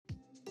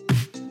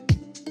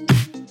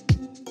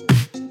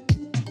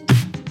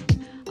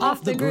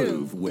Off the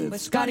Groove with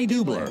Scottie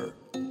Deubler.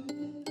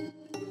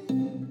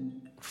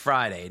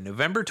 Friday,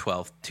 November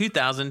 12th,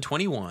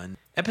 2021,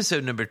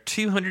 episode number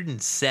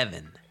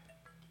 207.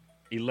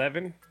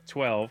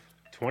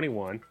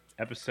 11/12/21,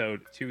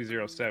 episode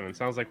 207.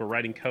 Sounds like we're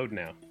writing code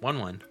now.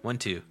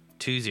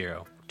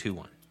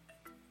 11122021.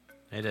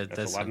 It does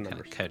a lot sound of kind of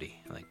numbers. Cody,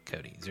 like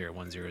Cody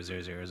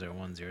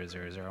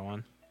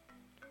 010000010001.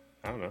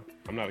 I don't know.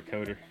 I'm not a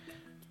coder.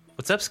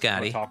 What's up, I'm a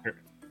Scotty? talker.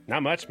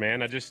 Not much,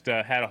 man. I just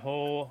had a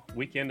whole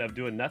weekend of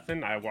doing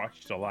nothing. I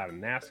watched a lot of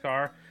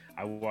NASCAR.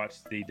 I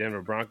watched the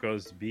Denver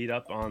Broncos beat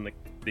up on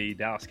the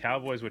Dallas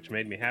Cowboys, which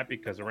made me happy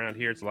because around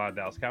here it's a lot of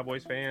Dallas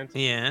Cowboys fans.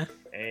 Yeah.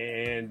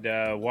 And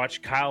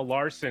watched Kyle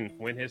Larson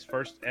win his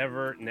first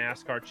ever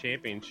NASCAR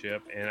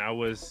championship, and I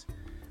was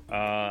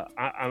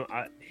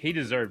he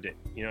deserved it.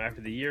 You know,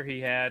 after the year he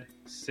had,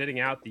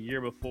 sitting out the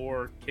year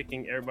before,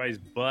 kicking everybody's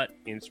butt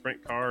in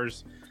sprint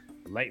cars,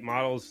 late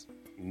models,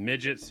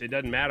 midgets. It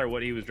doesn't matter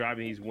what he was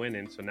driving; he's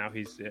winning. So now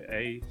he's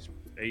a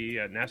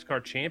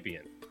NASCAR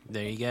champion.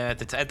 There you go.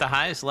 At the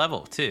highest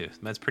level, too.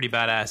 That's pretty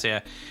badass, yeah.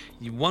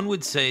 One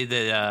would say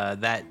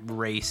that that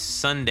race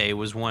Sunday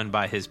was won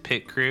by his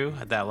pit crew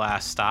at that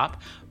last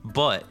stop,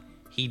 but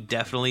he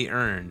definitely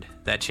earned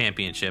that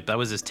championship. That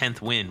was his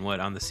 10th win,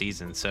 on the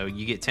season. So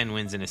you get 10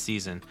 wins in a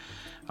season.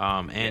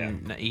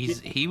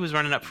 He was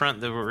running up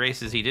front the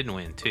races he didn't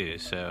win, too.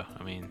 So,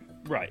 I mean...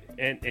 Right,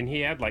 and he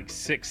had like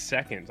 6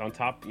 seconds on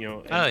top, you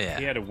know. Oh, yeah.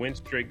 He had a win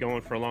streak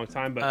going for a long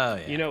time,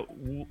 but, you know,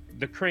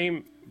 the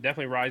cream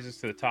definitely rises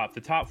to the top.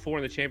 The top 4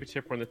 in the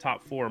championship were in the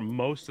top 4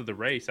 most of the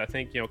race. I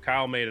think, you know,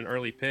 Kyle made an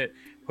early pit,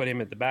 put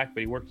him at the back,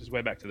 but he worked his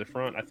way back to the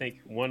front. I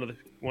think one of the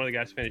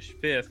guys finished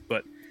 5th,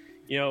 but,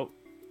 you know,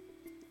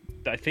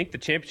 I think the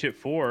championship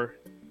 4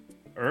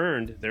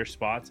 earned their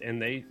spots,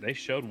 and they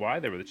showed why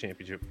they were the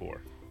championship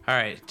 4. All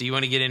right, do you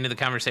want to get into the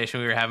conversation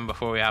we were having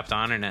before we hopped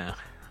on or no?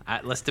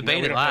 Let's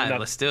debate it live.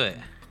 Let's do it.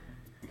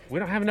 We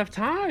don't have enough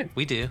time.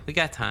 We do. We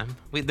got time.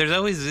 There's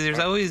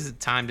always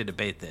time to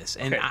debate this,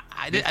 and Okay.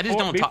 I just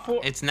don't talk.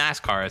 It's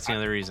NASCAR. That's the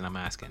other reason I'm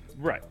asking.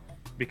 Right,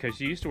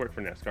 because you used to work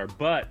for NASCAR.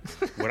 But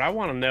what I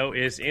want to know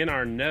is, in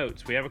our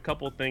notes, we have a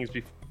couple of things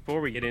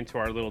before we get into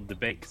our little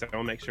debate, because I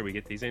want to make sure we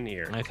get these in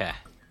here.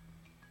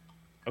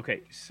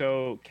 Okay,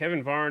 so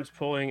Kevin Varnes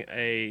pulling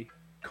a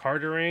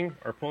Cartering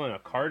or pulling a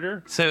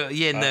Carter. So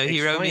yeah, no,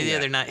 he wrote me the that.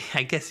 other night.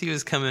 I guess he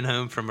was coming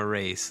home from a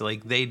race,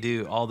 like they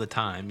do all the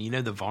time. You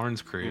know, the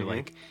Varnes crew,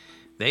 like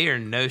they are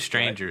no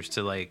strangers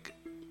to like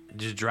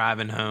just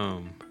driving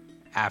home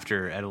at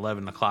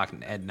 11 o'clock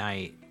at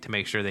night to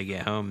make sure they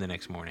get home the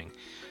next morning.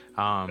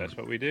 That's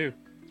what we do.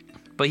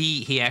 But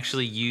he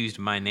actually used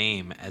my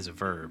name as a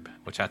verb,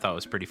 which I thought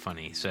was pretty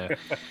funny. So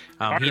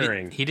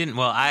he didn't.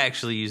 Well, I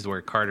actually used the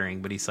word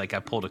cartering, but he's like, I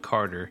pulled a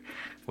Carter,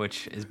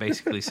 which is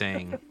basically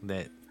saying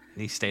that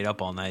he stayed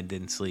up all night and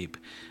didn't sleep.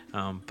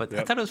 But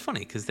I thought it was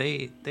funny because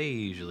they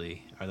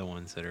usually are the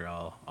ones that are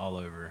all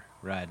over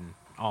riding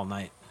all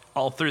night,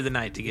 all through the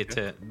night to get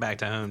back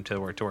to home to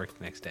work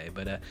the next day.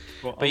 But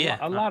yeah,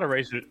 a lot of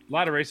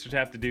racers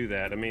have to do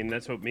that. I mean,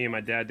 that's what me and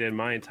my dad did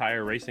my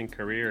entire racing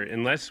career,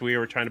 unless we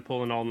were trying to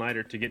pull an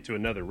all-nighter to get to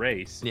another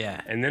race.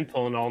 Yeah. And then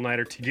pull an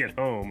all-nighter to get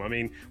home. I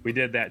mean, we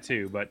did that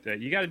too. But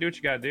you got to do what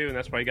you got to do, and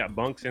that's why you got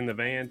bunks in the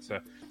van. So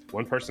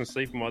one person's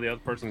sleeping while the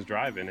other person's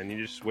driving, and you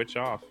just switch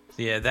off.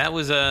 Yeah, that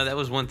was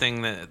one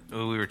thing that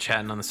we were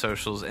chatting on the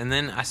socials, and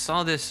then I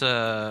saw this.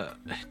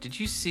 Did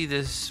you see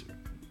this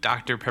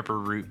Dr. Pepper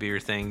root beer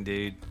thing,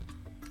 dude?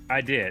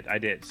 I did.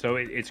 So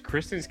it's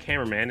Kristen's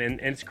cameraman,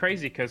 and it's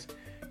crazy because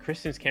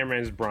Kristen's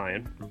cameraman is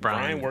Brian.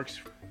 Brian works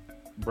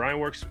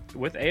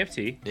with AFT.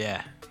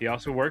 Yeah. He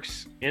also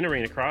works in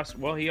arena cross.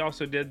 Well, he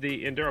also did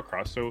the enduro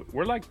cross. So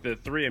we're like the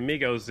three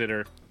amigos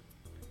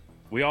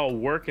we all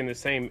work in the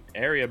same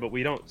area, but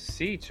we don't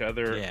see each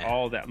other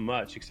all that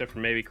much, except for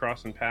maybe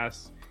crossing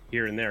paths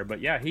here and there.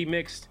 But yeah, he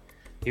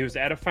was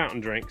at a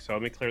fountain drink, so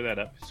let me clear that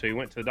up. So he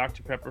went to the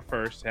Dr. Pepper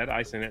first, had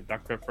ice in it,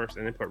 Dr. Pepper first,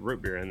 and then put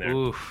root beer in there.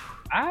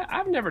 Oof.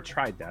 I've never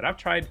tried that. I've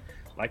tried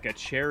like a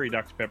cherry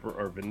Dr. Pepper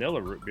or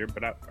vanilla root beer,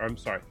 but I'm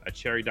sorry, a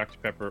cherry Dr.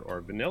 Pepper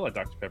or vanilla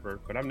Dr. Pepper,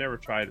 but I've never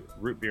tried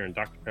root beer and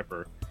Dr.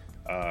 Pepper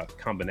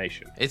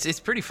combination. It's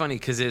pretty funny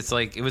because it's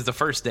like it was the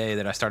first day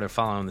that I started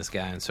following this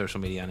guy on social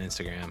media on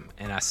Instagram,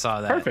 and I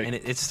saw that. Perfect. And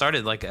it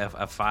started like a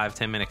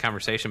 5-10 minute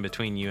conversation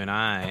between you and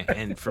I,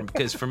 and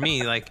because for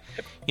me, like,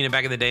 you know,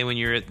 back in the day when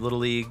you're at Little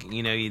League,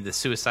 you know, the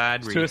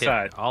suicide where you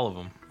hit all of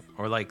them,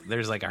 or like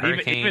there's like a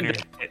hurricane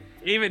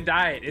even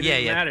diet. It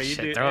doesn't matter. You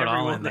do throw it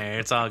all in there.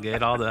 It's all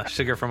good. All the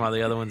sugar from all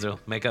the other ones will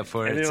make up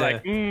for it. And It's they're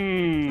like,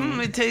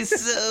 it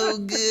tastes so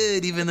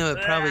good, even though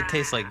it probably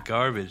tastes like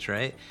garbage,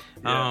 right?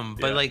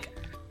 But like,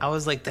 I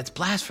was like, that's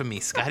blasphemy.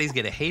 Scotty's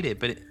gonna hate it.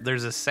 But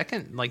there's a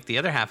second, like the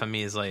other half of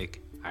me is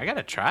like, I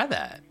gotta try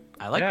that.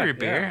 I like root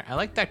beer. I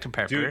like Dr.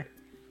 Pepper.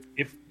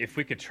 Dude, if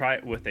we could try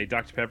it with a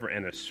Dr. Pepper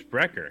and a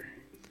Sprecher.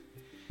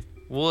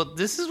 Well,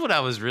 this is what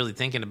I was really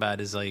thinking about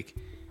is like,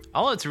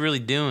 all it's really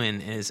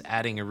doing is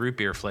adding a root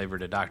beer flavor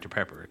to Dr.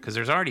 Pepper because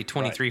there's already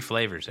 23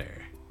 flavors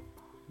there.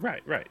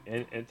 Right.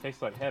 And it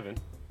tastes like heaven.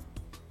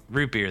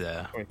 Root beer,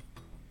 though.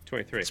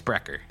 23.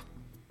 Sprecher.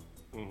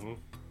 Mm-hmm.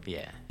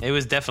 Yeah, it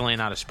was definitely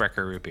not a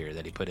Sprecher root beer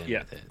that he put in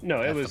with it.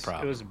 No, it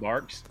was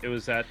Barks. It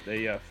was at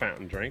the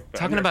fountain drink.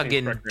 Talking about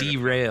getting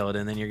derailed,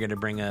 and then we're gonna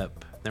bring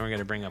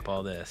up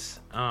all this.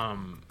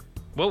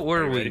 What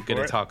were we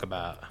gonna talk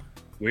about?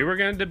 We were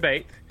gonna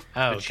debate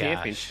the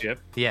championship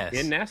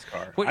in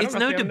NASCAR. Well, it's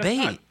no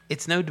debate.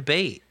 It's no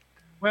debate.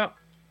 Well,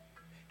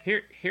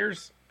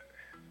 here's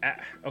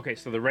okay.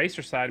 So the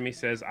racer side of me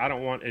says I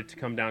don't want it to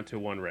come down to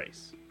one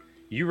race.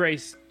 You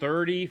race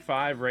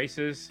 35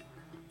 races.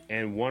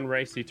 And one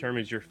race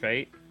determines your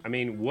fate. I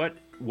mean, what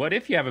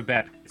if you have a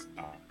bad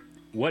stop?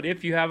 What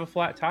if you have a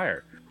flat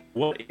tire?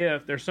 What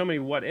if there's so many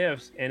what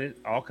ifs and it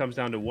all comes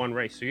down to one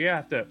race? So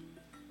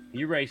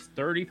you race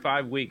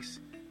 35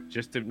 weeks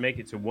just to make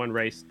it to one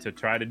race to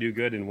try to do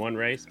good in one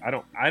race. I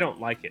don't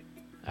like it.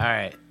 All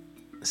right.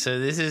 So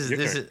this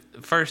is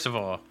first of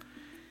all,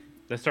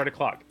 let's start a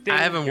clock. I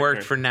haven't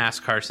worked for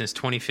NASCAR since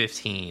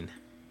 2015.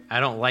 I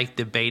don't like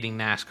debating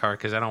NASCAR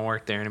because I don't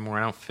work there anymore.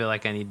 I don't feel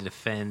like I need to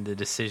defend the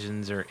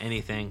decisions or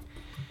anything.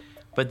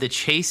 But the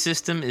chase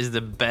system is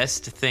the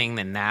best thing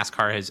that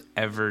NASCAR has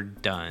ever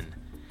done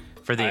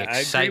for the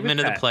excitement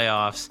of the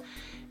playoffs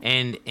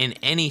and in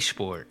any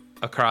sport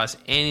across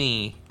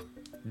any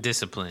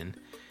discipline.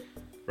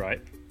 Right.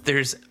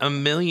 There's a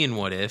million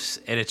what ifs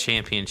at a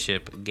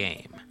championship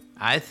game.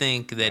 I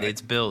think that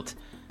it's built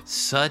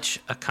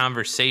such a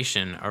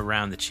conversation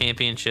around the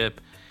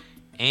championship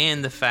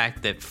and the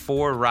fact that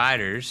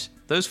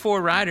those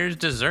four riders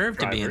deserve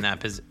to be in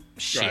that position.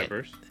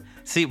 Drivers.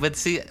 See,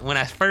 when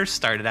I first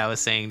started, I was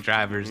saying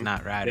drivers,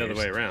 not riders. The other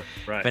way around,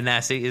 right. But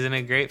now, see, isn't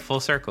it great? Full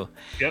circle.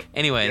 Yep.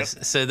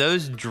 Anyways, so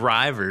those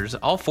drivers,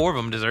 all four of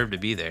them deserve to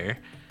be there.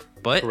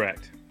 But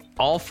correct.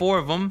 All four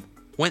of them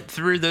went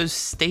through those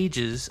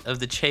stages of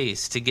the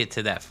chase to get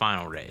to that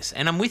final race.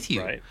 And I'm with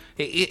you. Right.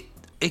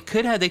 They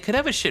could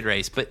have a shit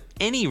race, but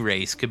any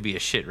race could be a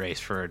shit race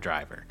for a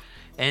driver.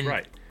 And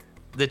right.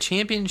 The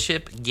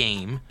championship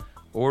game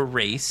or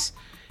race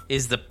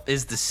is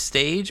the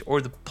stage or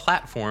the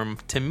platform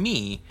to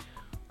me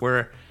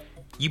where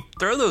you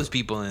throw those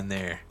people in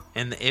there.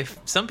 And if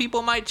some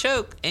people might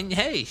choke, and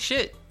hey,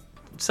 shit,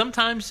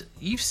 sometimes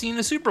you've seen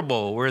the Super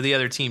Bowl where the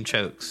other team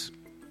chokes.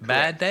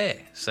 Bad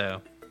day.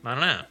 So, I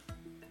don't know.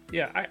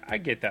 Yeah, I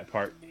get that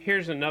part.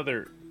 Here's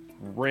another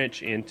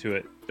wrench into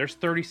it. There's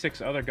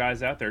 36 other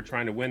guys out there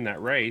trying to win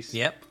that race.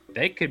 Yep.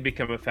 They could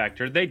become a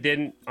factor. They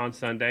didn't on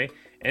Sunday.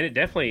 And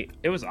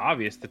it was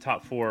obvious the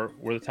top four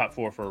were the top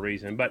four for a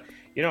reason. But,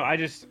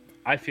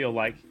 I feel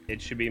like it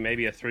should be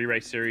maybe a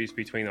 3-race series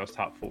between those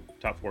top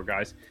four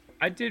guys.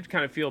 I did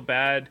kind of feel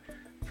bad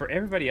for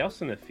everybody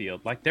else in the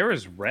field. Like, there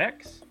was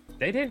wrecks.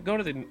 They didn't go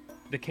to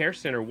the care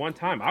center one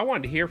time. I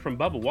wanted to hear from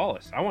Bubba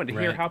Wallace. I wanted to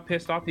hear how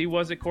pissed off he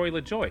was at Corey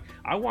LaJoie.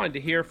 I wanted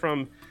to hear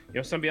from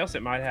somebody else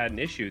that might have had an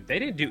issue. They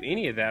didn't do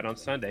any of that on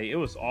Sunday. It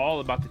was all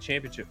about the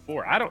championship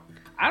 4. I don't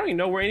even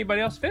know where anybody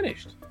else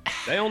finished.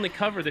 They only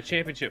covered the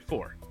championship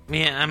 4.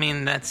 Yeah, I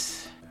mean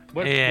that's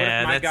what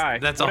if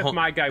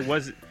my guy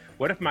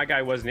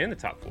wasn't in the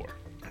top 4?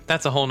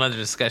 That's a whole nother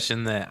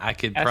discussion that I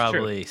could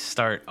probably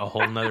start a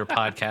whole nother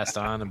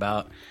podcast on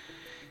about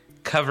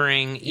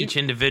covering each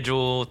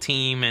individual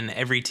team, and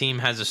every team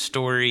has a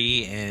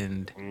story.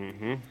 And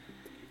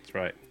that's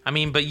right. I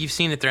mean, but you've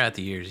seen it throughout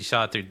the years. You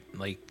saw it through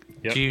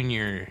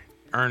Junior,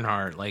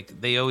 Earnhardt. Like,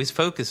 they always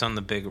focus on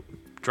the big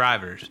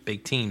drivers,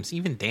 big teams.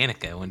 Even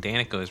Danica, when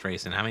Danica was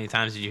racing, how many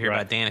times did you hear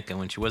about Danica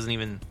when she wasn't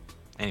even?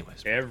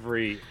 Anyways,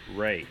 every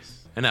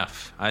race.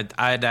 Enough.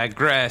 I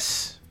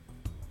digress.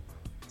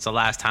 It's the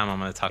last time I'm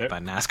going to talk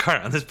about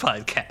NASCAR on this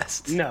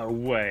podcast. No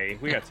way.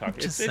 We got to talk.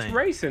 It's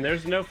racing.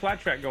 There's no flat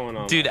track going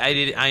on. Dude,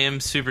 I am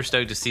super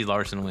stoked to see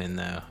Larson win,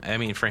 though. I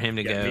mean, for him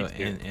to go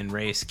and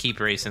race, keep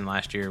racing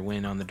last year,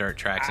 win on the dirt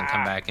tracks, and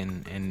come back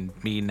and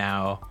be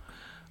now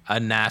a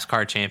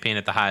NASCAR champion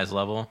at the highest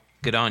level.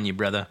 Good on you,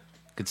 brother.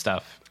 Good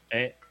stuff.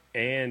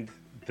 And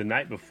the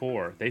night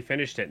before, they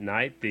finished at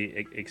night,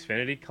 the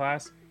Xfinity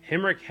class.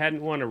 Hemrick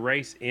hadn't won a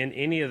race in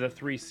any of the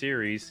 3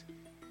 series.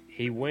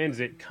 He wins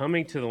it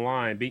coming to the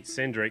line, beats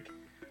Cindric.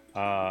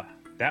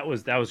 That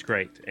was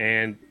great.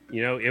 And,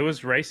 it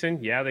was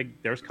racing. Yeah,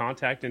 there was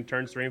contact in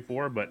turns 3 and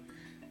 4, but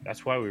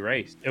that's why we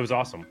raced. It was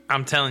awesome.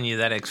 I'm telling you,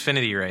 that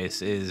Xfinity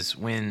race is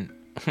when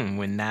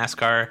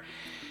NASCAR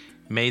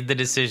made the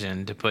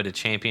decision to put a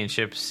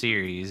championship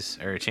series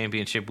or a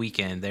championship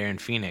weekend there in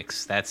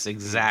Phoenix. That's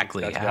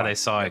exactly how they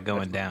saw it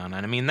going down.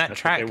 And I mean, that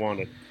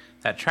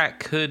track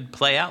could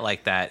play out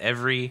like that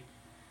every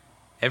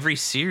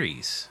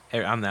series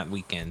on that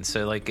weekend.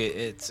 So like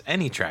it's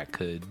any track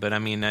could, but I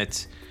mean,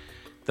 it's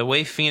the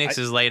way Phoenix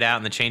is laid out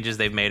and the changes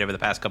they've made over the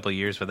past couple of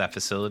years with that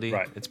facility.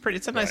 Right.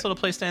 It's a nice little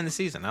place to end the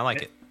season. I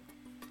like it.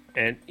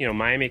 And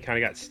Miami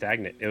kind of got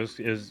stagnant. It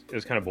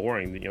was kind of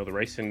boring. The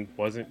racing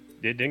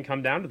didn't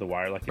come down to the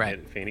wire like it did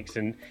in Phoenix.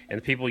 And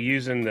the people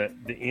using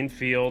the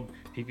infield,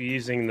 people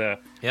using the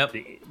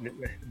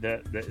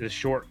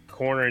short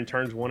corner in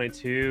turns 1 and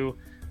 2.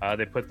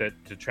 They put the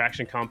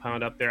traction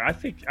compound up there. I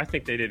think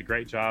they did a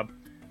great job.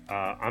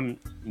 I'm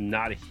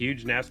not a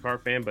huge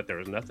NASCAR fan, but there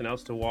was nothing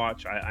else to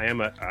watch. I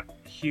am a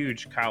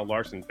huge Kyle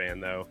Larson fan,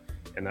 though,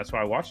 and that's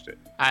why I watched it.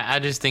 I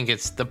just think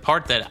it's the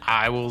part that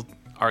I will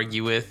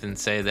argue with and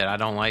say that I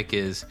don't like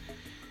is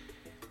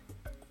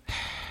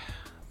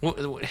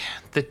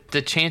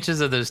the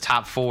chances of those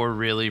top four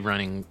really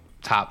running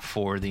top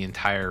four the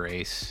entire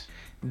race.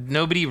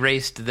 Nobody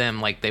raced them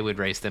like they would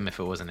race them if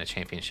it wasn't a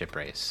championship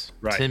race.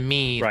 Right. To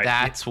me,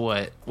 that's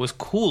what was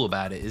cool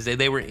about it, is that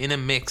they were in a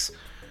mix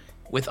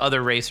with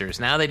other racers.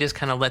 Now they just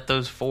kind of let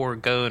those four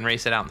go and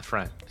race it out in the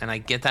front. And I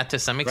get that to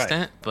some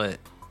extent, but...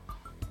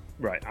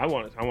 Right. I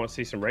want to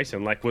see some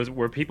racing. Like,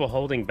 were people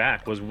holding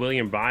back? Was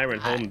William Byron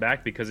holding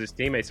back because his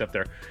teammates up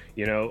there?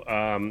 You know,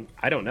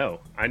 I don't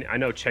know. I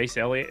know Chase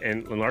Elliott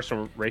and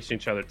Larson were racing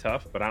each other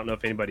tough, but I don't know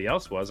if anybody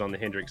else was on the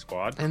Hendrick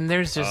squad. And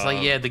there's just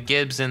the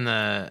Gibbs and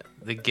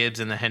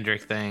the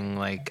Hendrick thing.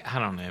 Like, I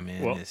don't know,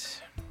 man. Well,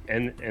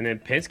 and then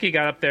Penske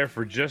got up there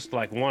for just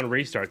like one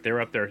restart. They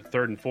were up there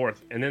third and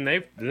fourth, and then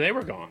they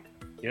were gone.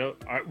 You know,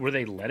 were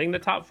they letting the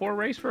top four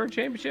race for a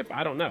championship?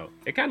 I don't know.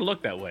 It kind of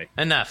looked that way.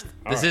 Enough.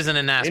 This isn't a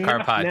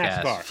NASCAR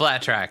podcast. NASCAR.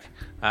 Flat track.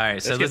 All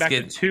right, so let's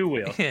get to two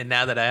wheel.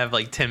 Now that I have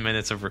like 10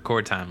 minutes of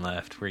record time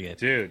left, we're good.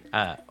 Dude,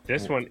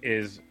 this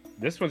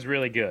one's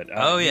really good.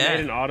 Yeah.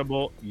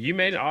 You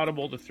made an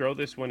audible to throw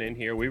this one in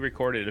here. We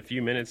recorded it a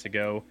few minutes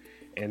ago,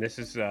 and this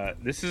is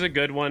a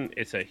good one.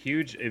 It's a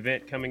huge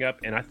event coming up,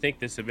 and I think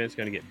this event's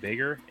going to get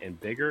bigger and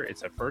bigger.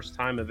 It's a first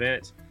time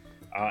event.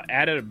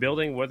 At a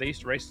building where they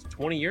used to race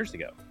 20 years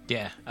ago.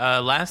 Yeah.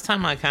 Last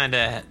time I kind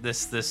of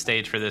this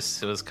stage for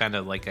this, it was kind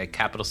of like a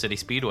Capital City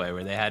Speedway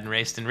where they hadn't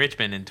raced in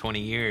Richmond in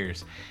 20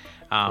 years.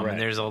 And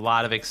there's a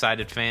lot of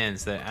excited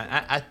fans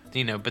that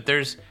but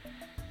there's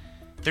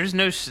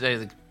no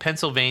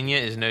Pennsylvania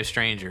is no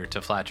stranger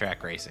to flat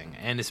track racing,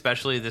 and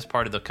especially this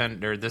part of the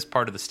country or this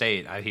part of the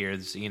state. I hear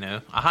is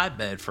a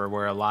hotbed for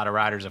where a lot of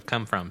riders have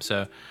come from.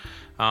 So.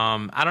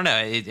 I don't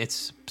know.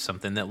 It's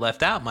something that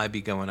Left Out might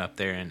be going up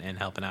there and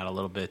helping out a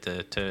little bit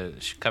to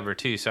cover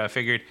too. So I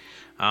figured,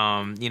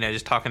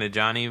 just talking to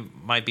Johnny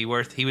might be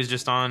worth. He was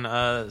just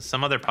on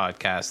some other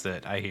podcast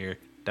that I hear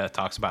that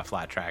talks about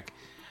flat track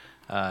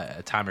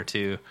a time or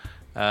two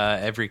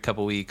every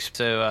couple weeks.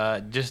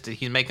 So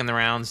he's making the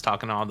rounds,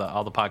 talking to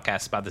all the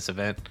podcasts about this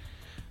event.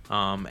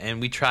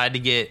 And we tried to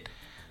get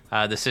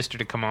the sister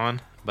to come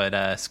on.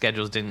 But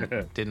schedules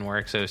didn't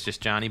work, so it's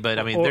just Johnny. But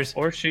I mean,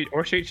 or she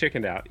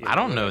chickened out. I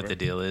don't know what the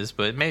deal is,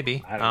 but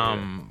maybe. I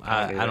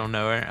don't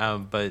know her.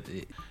 But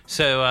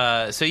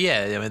so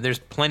yeah, I mean, there's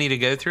plenty to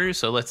go through.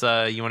 So let's.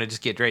 You want to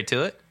just get right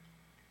to it?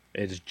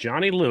 It's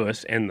Johnny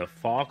Lewis and the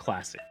Fall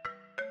Classic.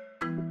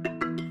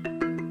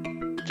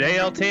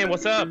 JL10,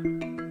 what's up?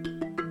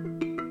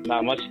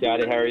 Not much,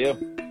 Scottie. How are you?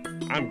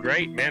 I'm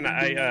great, man.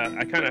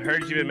 I kind of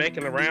heard you've been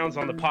making the rounds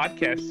on the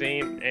podcast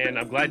scene, and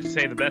I'm glad you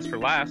saved the best for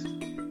last.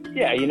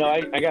 Yeah,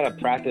 I got to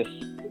practice.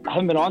 I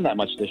haven't been on that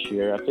much this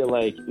year. I feel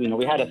like,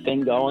 we had a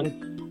thing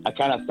going. I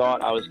kind of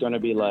thought I was going to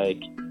be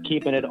like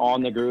keeping it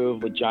on the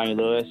groove with Johnny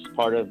Lewis,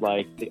 part of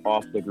like the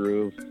off the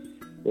groove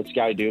with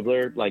Scottie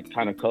Deubler, like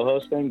kind of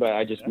co-hosting, but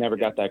I just never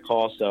got that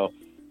call. So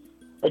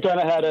I kind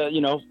of had to,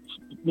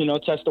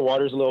 test the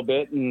waters a little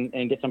bit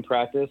and get some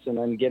practice and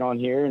then get on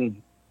here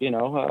and,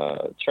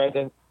 try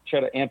to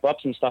amp up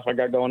some stuff I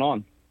got going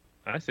on.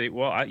 I see.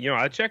 Well,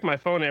 I check my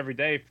phone every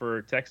day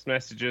for text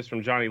messages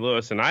from Johnny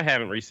Lewis, and I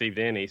haven't received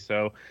any.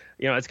 So,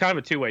 it's kind of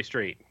a two-way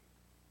street.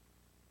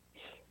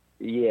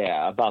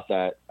 Yeah, about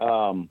that.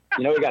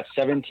 We got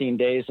 17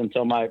 days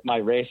until my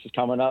race is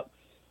coming up.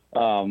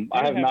 I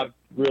have not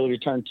really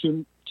returned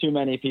too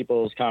many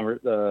people's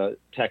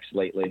texts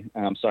lately,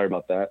 and I'm sorry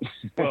about that.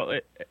 Well,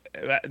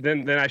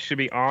 then I should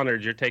be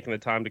honored you're taking the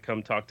time to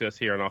come talk to us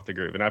here on Off the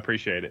Groove, and I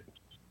appreciate it.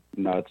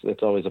 No,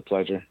 it's always a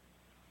pleasure.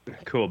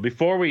 Cool.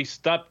 Before we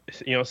stop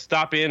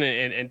in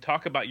and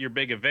talk about your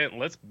big event,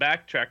 let's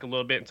backtrack a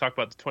little bit and talk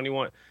about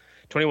the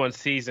 21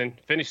 season.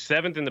 Finished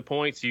 7th in the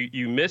points.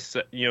 You missed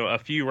a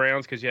few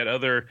rounds because you had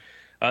other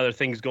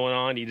things going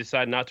on. You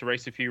decided not to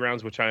race a few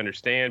rounds, which I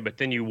understand. But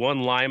then you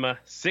won Lima,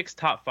 6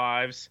 top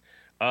 5s.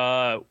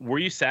 Were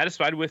you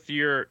satisfied with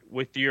your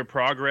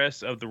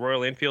progress of the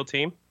Royal Enfield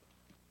team?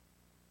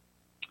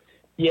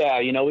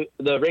 Yeah,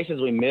 the races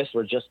we missed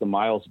were just the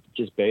miles.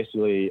 Just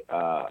basically,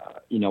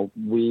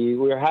 we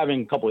were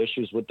having a couple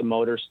issues with the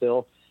motor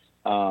still,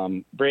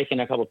 breaking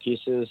a couple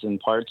pieces and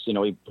parts.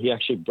 We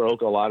actually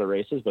broke a lot of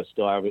races, but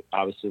still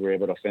obviously were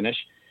able to finish.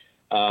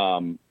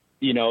 So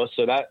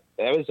that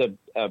was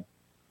a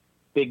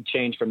big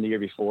change from the year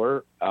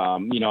before.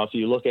 If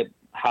you look at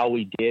how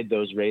we did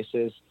those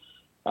races,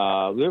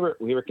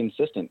 we were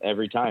consistent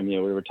every time. We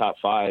were top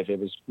 5. It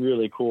was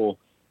really cool.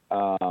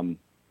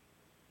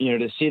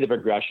 To see the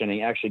progression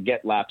and actually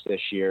get laps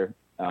this year,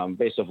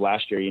 based off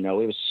last year, it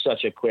was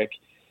such a quick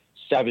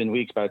 7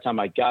 weeks by the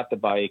time I got the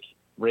bike,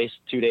 raced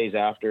 2 days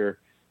after.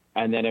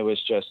 And then it was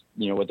just,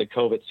 with the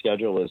COVID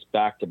schedule, it was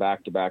back to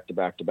back to back to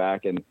back to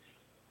back. And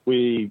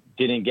we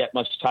didn't get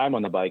much time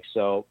on the bike.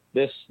 So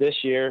this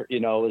year,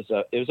 it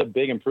was a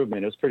big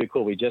improvement. It was pretty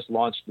cool. We just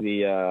launched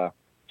the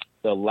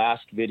the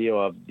last video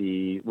of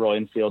the Royal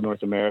Enfield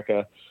North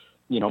America,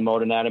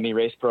 Motor Anatomy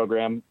race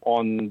program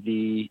on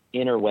the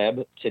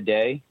interweb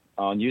today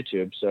on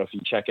YouTube. So if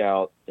you check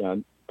out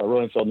a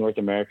Royal Enfield North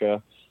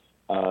America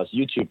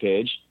YouTube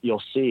page,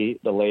 you'll see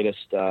the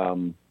latest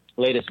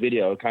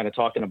video kind of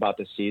talking about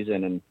the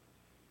season and,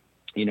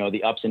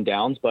 the ups and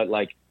downs, but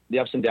like the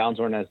ups and downs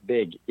weren't as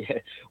big.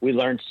 We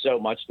learned so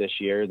much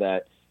this year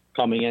that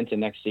coming into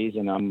next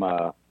season, I'm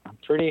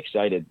pretty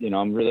excited.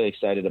 I'm really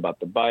excited about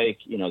the bike,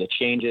 the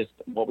changes,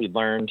 what we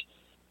learned.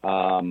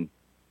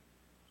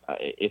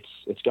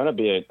 It's going to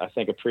be, I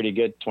think, a pretty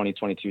good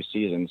 2022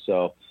 season.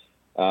 So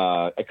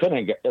I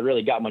couldn't have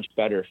really got much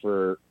better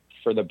for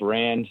the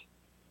brand,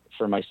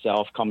 for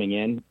myself coming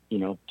in,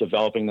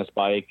 developing this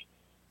bike.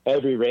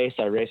 Every race,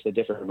 I raced a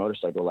different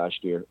motorcycle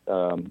last year,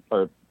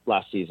 or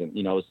last season.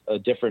 It was a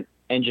different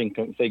engine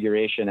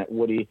configuration that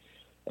Woody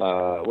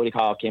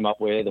Kyle came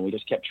up with, and we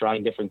just kept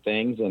trying different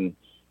things and,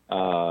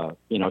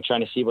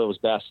 trying to see what was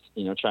best,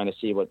 trying to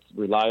see what's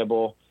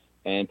reliable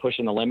and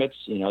pushing the limits.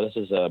 This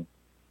is a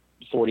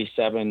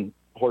 47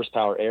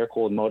 horsepower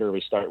air-cooled motor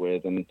we start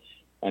with, and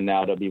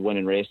now to be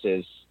winning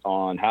races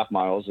on half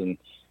miles and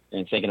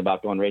thinking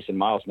about going racing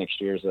miles next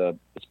year it's a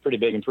pretty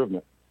big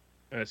improvement.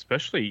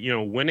 Especially,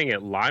 winning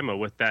at Lima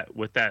with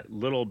that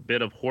little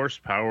bit of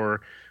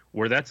horsepower,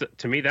 where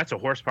to me that's a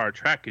horsepower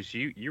track, because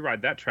you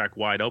ride that track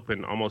wide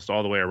open almost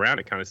all the way around,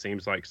 it kind of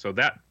seems like. So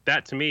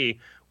that to me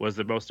was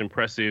the most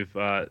impressive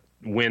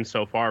win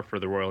so far for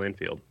the Royal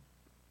Enfield.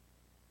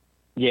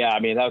 Yeah,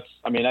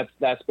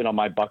 that's been on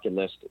my bucket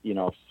list,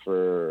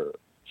 for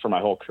my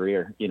whole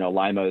career.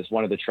 Lima is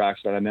one of the tracks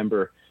that I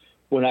remember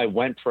when I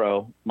went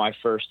pro, my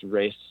first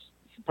race,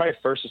 probably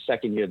first or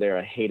second year there,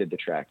 I hated the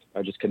track.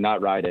 I just could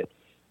not ride it.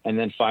 And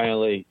then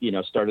finally,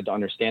 started to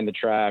understand the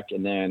track,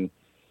 and then,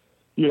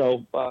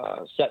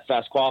 set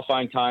fast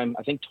qualifying time,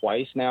 I think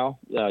twice now,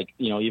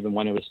 even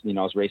when it was, I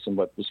was racing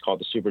what was called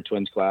the Super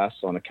Twins class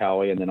on a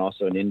Cowie and then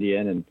also an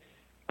Indian,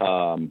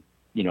 and,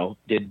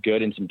 did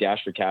good in some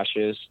dash for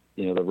caches,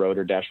 the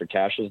rotor dash for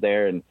caches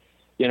there. And,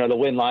 to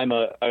win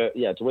Lima,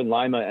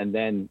 and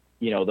then,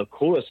 the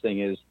coolest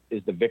thing is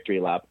the victory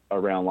lap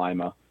around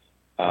Lima.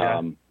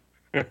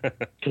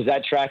 Because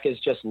that track is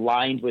just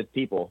lined with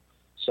people.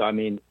 So,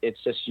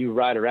 it's just you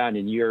ride around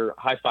and you're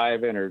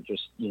high-fiving or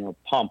just,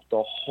 pumped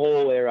the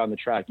whole way around the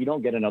track. You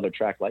don't get another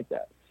track like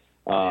that.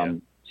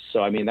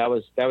 So, that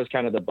was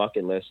kind of the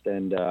bucket list,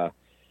 and, do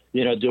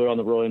it on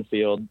the Royal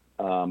Enfield.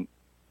 And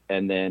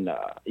then,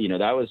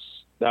 that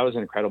was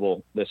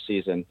incredible this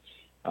season.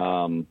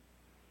 And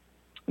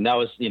that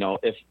was,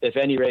 if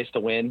any race to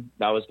win,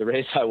 that was the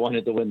race I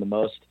wanted to win the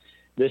most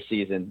this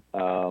season.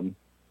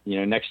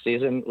 Next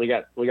season we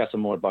got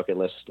some more bucket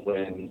list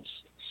wins.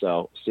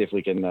 So see if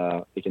we can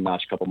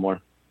notch a couple more.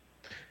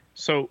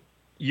 So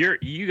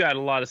you got a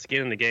lot of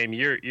skin in the game.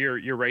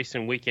 You're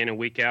racing week in and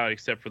week out,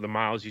 except for the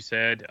miles you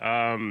said.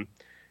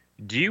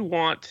 Do you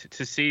want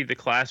to see the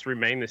class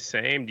remain the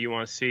same? Do you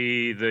want to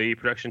see the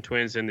Production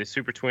Twins and the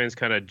Super Twins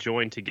kind of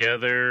join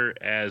together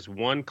as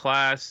one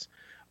class?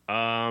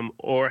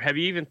 Or have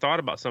you even thought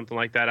about something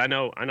like that? I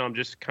know I'm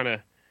just kind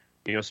of,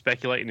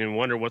 speculating and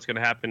wonder what's going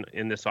to happen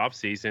in this off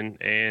season.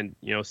 And,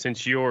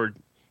 since you're,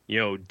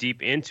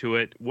 deep into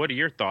it, what are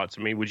your thoughts?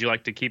 Would you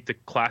like to keep the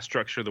class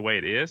structure the way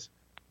it is?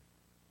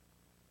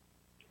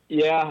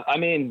 Yeah.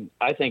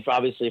 I think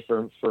obviously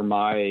for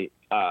my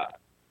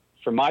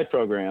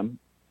program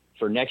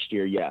for next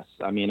year, yes.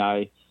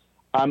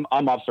 I'm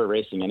up for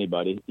racing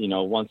anybody,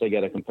 once I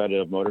get a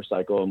competitive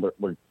motorcycle,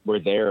 and we're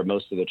there at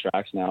most of the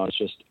tracks now. It's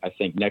just, I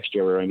think next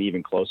year we're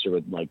even closer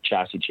with like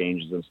chassis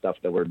changes and stuff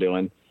that we're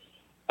doing.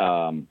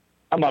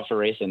 I'm up for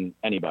racing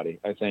anybody.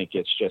 I think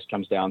it's just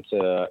comes down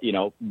to,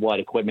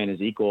 what equipment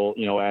is equal,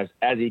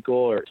 as equal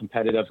or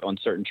competitive on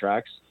certain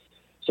tracks.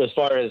 So as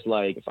far as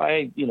like, if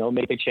I,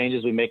 make the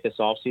changes we make this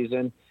off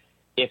season,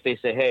 if they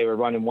say, hey, we're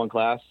running one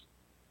class,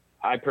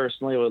 I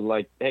personally would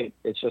like, hey,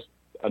 it's just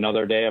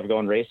another day of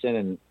going racing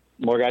and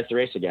more guys to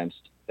race against.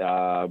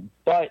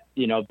 But,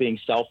 being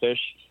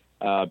selfish,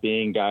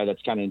 being a guy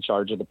that's kind of in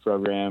charge of the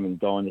program and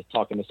going to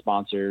talking to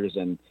sponsors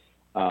and,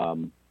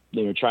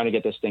 trying to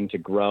get this thing to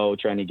grow,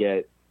 trying to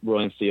get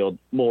Royal Enfield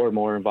more and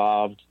more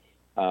involved,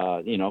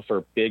 for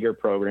a bigger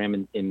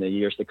program in the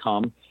years to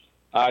come.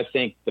 I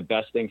think the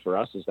best thing for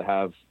us is to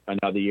have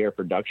another year of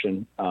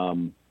production,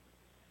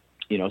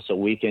 so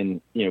we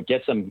can,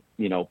 get some,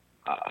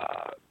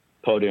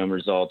 podium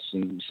results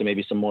and so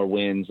maybe some more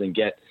wins and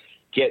get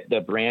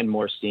the brand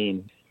more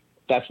seen.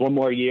 That's one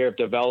more year of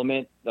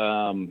development,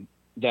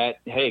 that,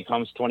 hey,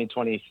 comes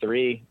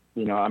 2023,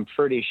 I'm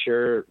pretty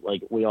sure,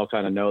 like, we all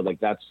kind of know, like,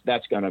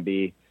 that's going to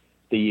be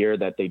the year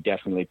that they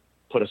definitely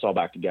put us all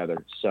back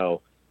together.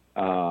 So,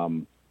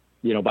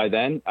 by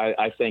then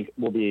I think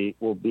we'll be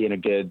in a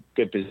good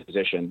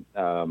position.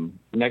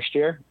 Next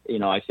year,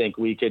 I think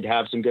we could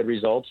have some good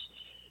results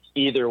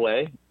either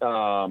way.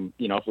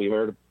 If we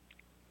were to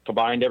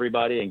combine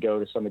everybody and go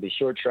to some of these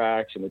short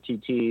tracks and the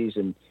TTs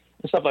and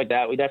stuff like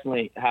that, we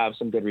definitely have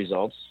some good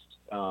results.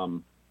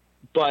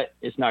 but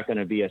it's not going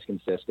to be as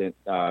consistent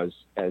as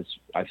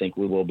I think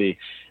we will be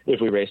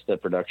if we race the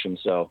production.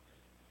 So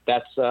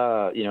that's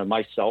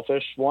my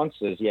selfish wants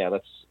is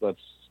let's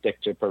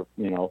stick to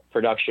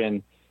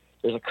production.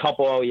 There's a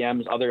couple other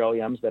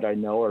OEMs that I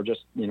know are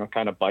just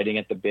kind of biting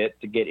at the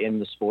bit to get in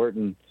the sport,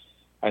 and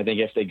I think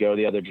if they go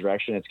the other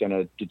direction, it's going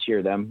to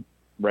deter them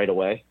right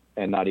away,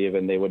 and they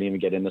wouldn't even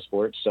get in the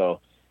sport.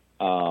 So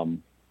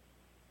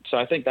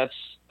I think that's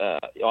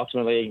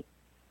ultimately,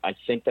 I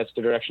think that's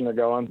the direction they're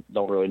going.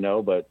 Don't really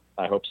know, but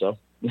I hope so.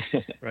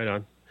 Right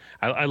on.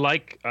 I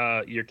like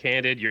your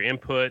candid, your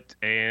input,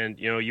 and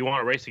you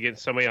want to race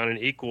against somebody on an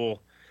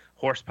equal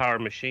horsepower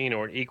machine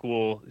or an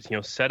equal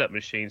setup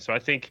machine. So I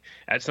think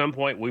at some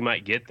point we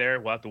might get there.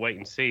 We'll have to wait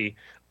and see.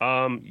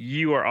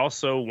 You are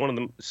also one of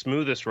the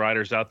smoothest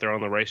riders out there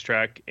on the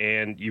racetrack,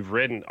 and you've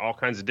ridden all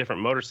kinds of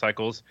different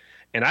motorcycles.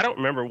 And I don't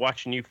remember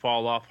watching you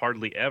fall off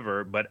hardly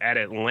ever, but at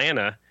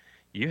Atlanta,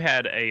 you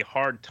had a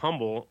hard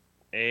tumble,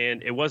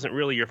 and it wasn't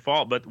really your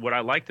fault. But what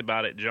I liked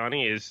about it,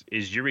 Johnny, is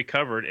you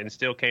recovered and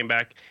still came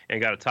back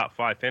and got a top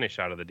 5 finish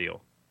out of the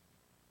deal.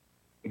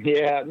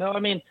 Yeah, no, I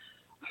mean,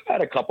 I've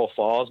had a couple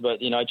falls,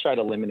 but I try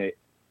to eliminate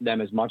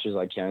them as much as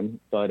I can.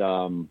 But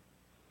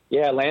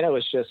Atlanta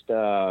was just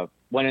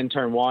went in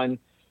turn 1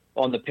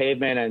 on the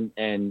pavement,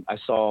 and I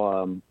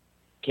saw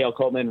Cale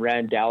Copeman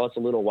ran Dallas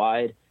a little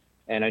wide,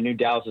 and I knew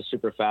Dallas was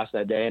super fast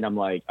that day, and I'm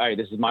like, all right,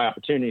 this is my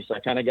opportunity. So I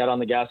kind of got on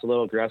the gas a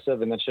little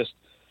aggressive, and that's just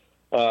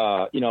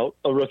a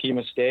rookie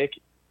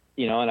mistake,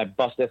 and I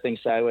busted that thing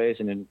sideways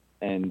and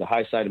the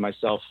high side of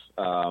myself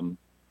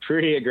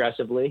pretty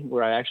aggressively,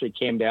 where I actually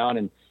came down,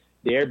 and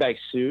the airbag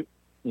suit.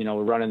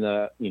 We're running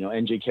the,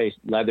 NGK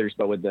leathers,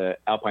 but with the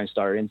Alpine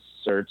Star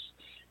inserts,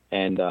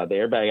 and the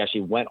airbag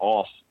actually went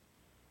off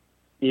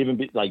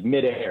even like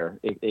midair.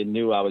 It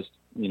knew I was,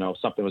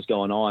 something was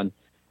going on.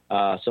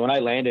 So when I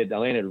landed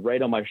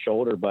right on my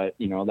shoulder, but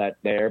the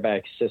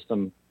airbag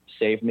system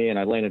saved me, and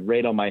I landed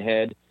right on my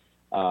head,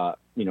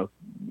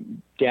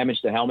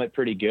 damaged the helmet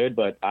pretty good,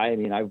 but I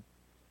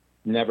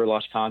never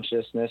lost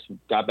consciousness,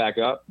 got back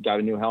up, got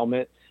a new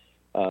helmet,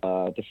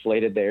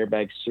 deflated the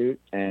airbag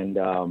suit. And,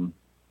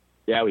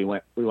 we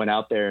went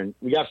out there and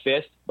we got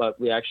 5th, but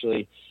we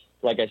actually,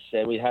 like I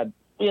said, we had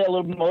a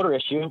little motor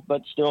issue,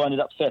 but still ended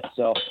up 5th.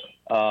 So,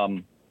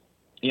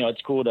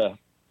 it's cool to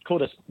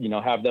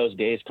have those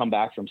days come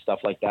back from stuff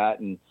like that.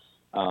 And,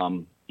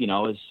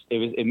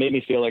 it made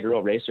me feel like a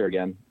real racer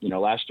again.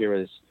 Last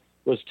year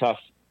was tough,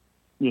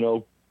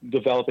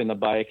 developing the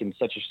bike in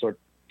such a short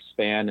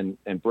span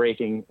and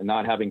braking and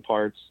not having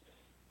parts,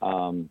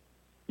 to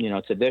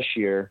this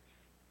year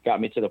got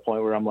me to the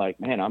point where I'm like,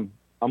 man, I'm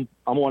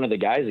one of the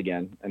guys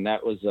again. And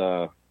that was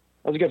a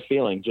good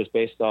feeling, just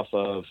based off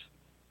of,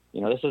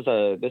 this has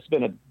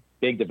been a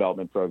big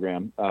development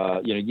program.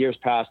 Years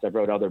past, I've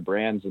rode other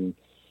brands, and,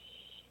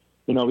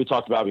 we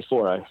talked about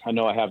before, I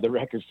know I have the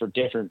record for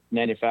different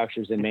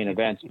manufacturers in main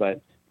events,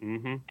 but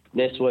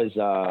this was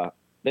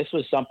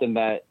something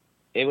that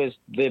it was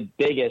the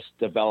biggest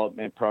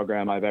development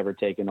program I've ever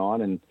taken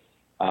on. And,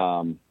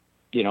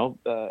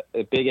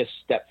 the biggest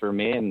step for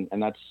me.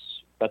 And that's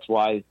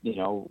why,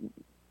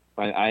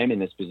 I am in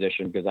this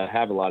position, because I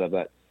have a lot of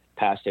that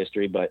past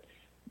history, but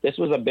this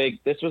was a big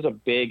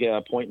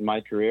point in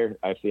my career.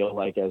 I feel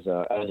like as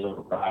a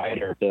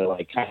rider, to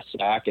like kind of sit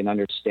back and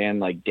understand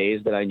like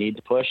days that I need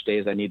to push,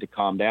 days I need to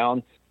calm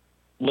down,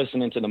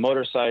 listening to the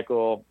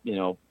motorcycle,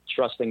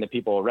 trusting the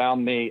people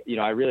around me.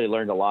 I really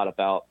learned a lot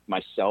about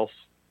myself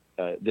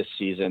this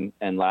season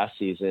and last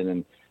season,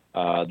 and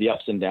the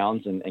ups and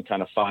downs, and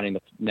kind of finding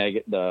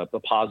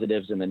the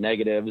positives and the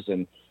negatives,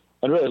 and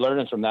really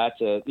learning from that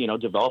to,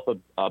 develop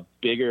a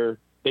bigger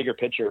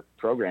picture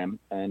program.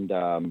 And,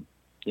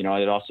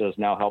 it also is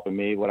now helping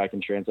me what I can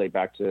translate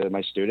back to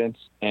my students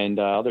and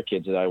other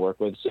kids that I work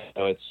with.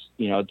 So it's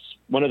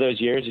one of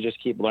those years you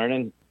just keep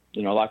learning.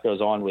 A lot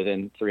goes on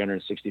within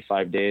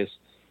 365 days.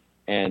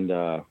 And,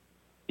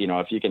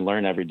 if you can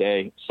learn every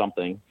day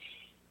something,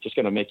 just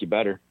going to make you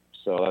better.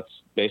 So that's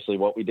basically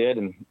what we did.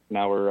 And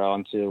now we're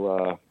on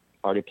to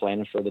already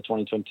planning for the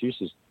 2022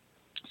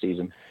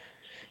 season.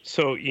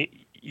 So,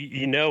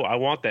 I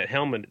want that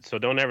helmet, so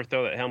don't ever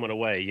throw that helmet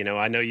away.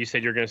 I know you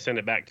said you're going to send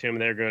it back to them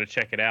and they're going to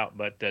check it out,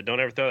 but don't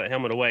ever throw that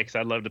helmet away, because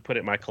I'd love to put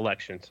it in my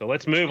collection. So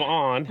let's move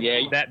on.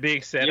 Yeah. That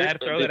being said, I had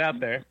to throw that out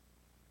there.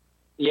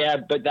 Yeah,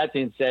 but that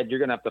being said, you're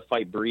going to have to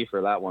fight Bree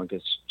for that one,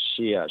 because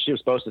she was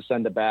supposed to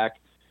send it back,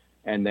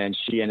 and then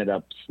she ended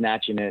up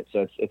snatching it,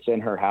 so it's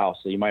in her house.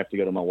 So you might have to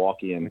go to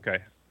Milwaukee and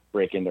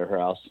break into her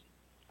house.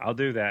 I'll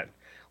do that.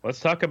 Let's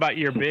talk about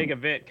your big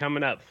event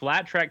coming up.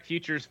 Flat Track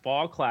Futures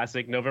Fall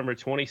Classic, November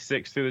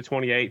 26th through the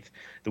 28th.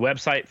 The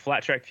website,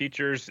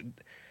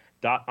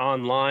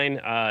 flattrackfutures.online.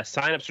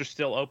 Signups are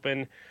still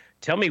open.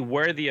 Tell me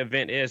where the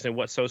event is and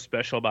what's so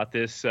special about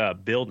this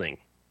building.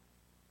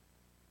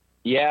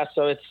 Yeah,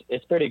 so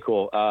it's pretty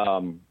cool.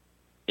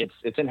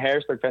 It's in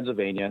Harrisburg,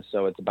 Pennsylvania,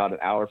 so it's about an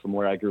hour from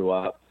where I grew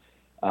up.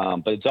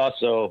 But it's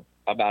also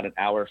about an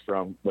hour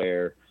from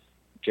where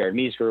Jared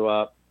Mees grew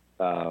up.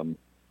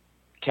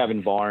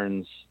 Kevin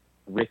Barnes,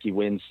 Ricky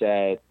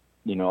Winsett,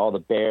 all the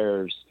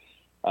Bears,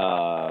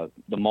 the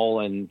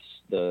Mullins,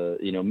 the,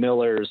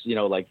 Millers,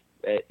 like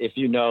if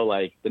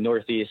like the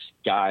Northeast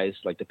guys,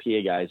 like the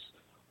PA guys,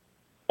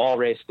 all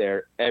race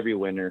there every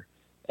winter.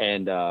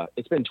 And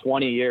it's been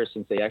 20 years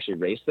since they actually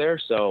raced there.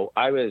 So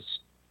I was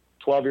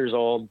 12 years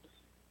old.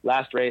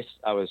 Last race,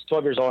 I was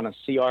 12 years old on a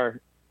CR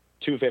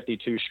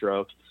 252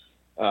 stroke.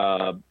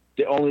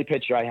 The only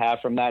picture I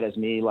have from that is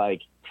me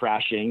like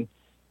crashing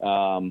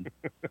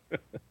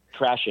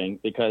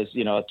because,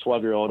 a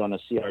 12-year-old on a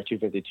CR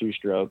 252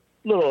 stroke,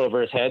 a little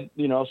over his head,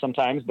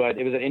 sometimes, but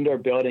it was an indoor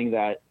building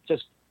that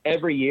just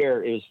every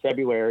year, it was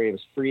February, it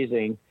was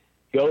freezing,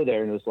 go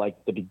there. And it was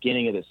like the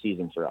beginning of the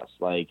season for us.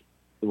 Like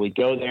we'd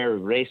go there,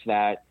 race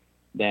that.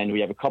 Then we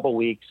have a couple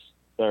weeks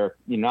or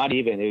not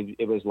even,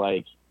 it was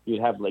like,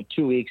 you'd have like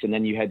 2 weeks and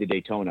then you head to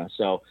Daytona.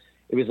 So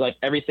it was like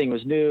everything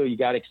was new. You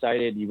got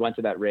excited. You went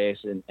to that race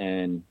and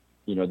then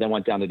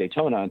went down to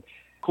Daytona. And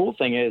cool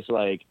thing is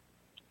like,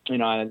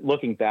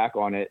 looking back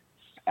on it,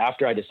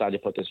 after I decided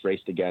to put this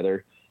race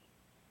together,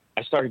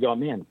 I started going,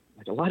 man,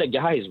 like a lot of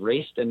guys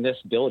raced in this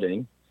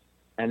building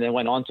and then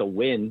went on to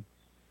win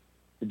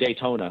the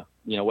Daytona,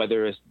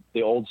 whether it's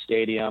the old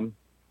stadium,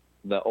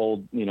 the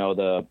old,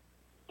 the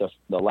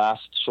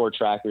last short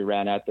track we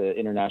ran at the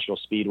International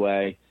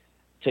Speedway,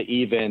 to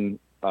even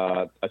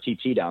a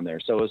TT down there.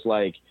 So it was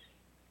like,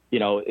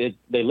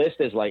 they list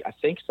as like, I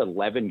think it's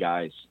 11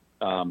 guys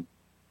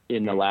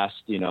in the last,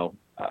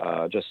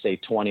 just say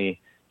 20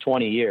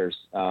 years,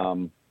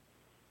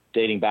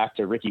 dating back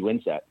to Ricky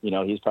Winsett.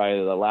 He's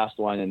probably the last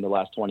one in the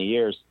last 20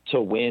 years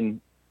to win,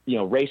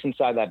 race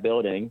inside that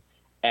building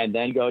and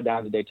then go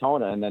down to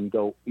Daytona and then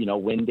go,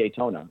 win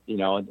Daytona,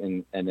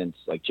 and then it's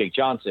like Jake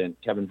Johnson,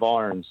 Kevin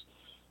Barnes,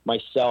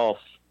 myself,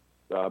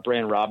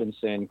 Brandon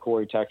Robinson,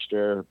 Corey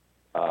Texter,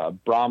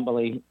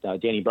 Bromley,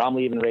 Danny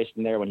Bromley even raced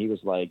in there when he was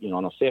like,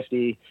 on a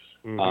 50.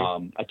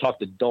 Mm-hmm. I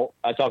talked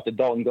to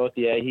Dalton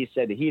Gauthier. He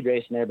said that he'd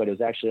raced in there, but it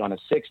was actually on a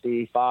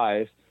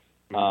 65.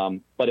 Mm-hmm.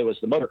 But it was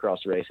the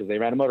motocross race because they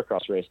ran a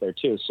motocross race there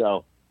too.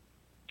 So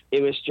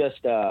it was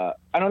just, I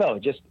don't know,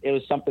 it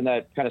was something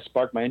that kind of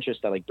sparked my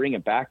interest to like bring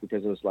it back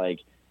because it was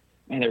like,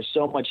 man, there's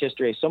so much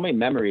history, so many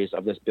memories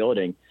of this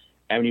building.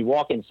 And when you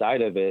walk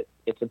inside of it,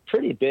 it's a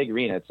pretty big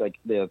arena. It's like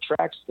the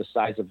track's the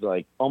size of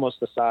like almost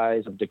the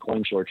size of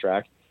DeQueen Short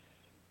Track.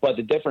 But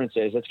the difference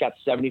is it's got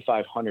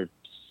 7,500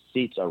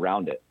 seats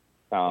around it.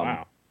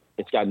 Wow.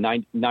 It's got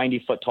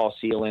 90 foot tall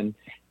ceiling.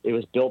 It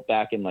was built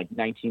back in like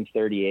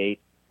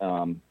 1938.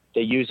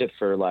 They use it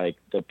for like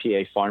the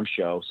PA Farm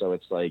Show. So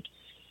it's like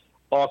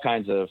all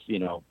kinds of,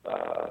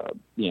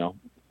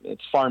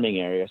 it's farming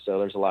area. So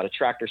there's a lot of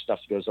tractor stuff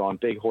that goes on,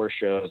 big horse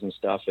shows and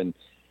stuff. And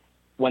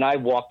when I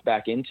walked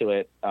back into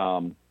it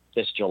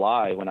this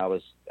July, when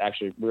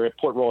we were at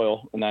Port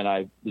Royal, and then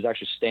I was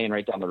actually staying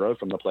right down the road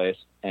from the place,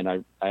 and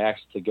I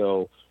asked to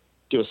go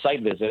do a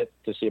site visit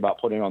to see about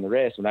putting on the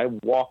race. And I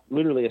walked,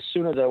 literally as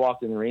soon as I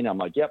walked in the arena, I'm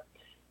like, yep,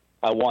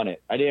 I want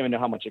it. I didn't even know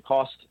how much it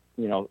cost,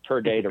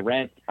 per day to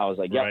rent. I was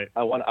like, yep, right.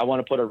 I want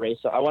to put a race.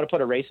 I want to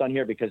put a race on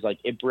here because like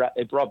it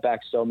brought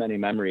back so many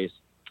memories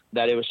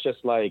that it was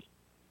just like,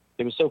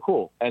 it was so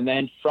cool. And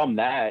then from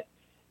that,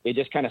 it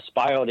just kind of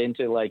spiraled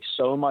into like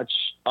so much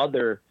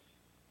other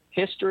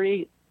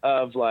history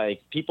of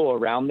like people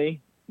around me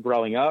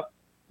growing up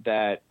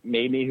that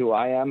made me who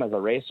I am as a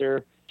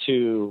racer,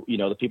 to,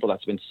 the people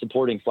that's been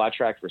supporting flat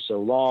track for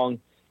so long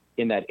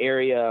in that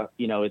area.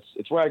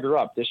 It's where I grew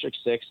up. District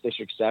 6,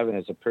 District 7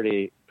 is a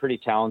pretty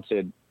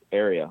talented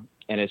area.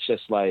 And it's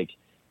just like,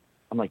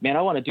 I'm like, man,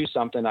 I want to do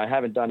something. I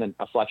haven't done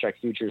a flat track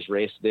futures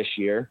race this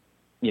year.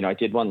 I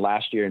did one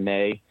last year in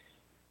May,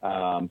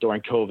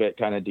 during COVID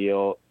kind of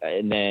deal.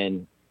 And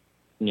then,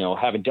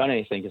 haven't done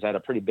anything because I had a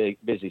pretty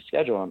busy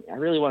schedule. I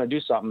really want to do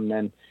something.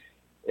 And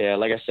yeah,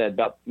 like I said,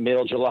 about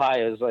middle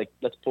July, I was like,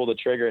 let's pull the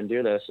trigger and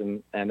do this.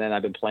 And then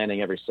I've been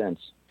planning ever since.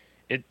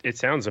 It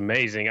sounds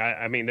amazing.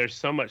 I mean, there's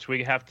so much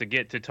we have to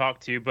get to talk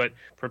to you, but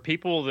for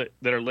people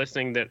that are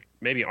listening that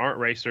maybe aren't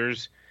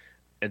racers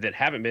and that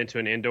haven't been to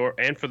an indoor,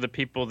 and for the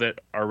people that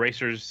are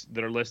racers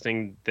that are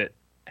listening that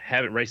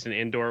haven't raced an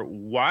indoor,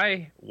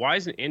 why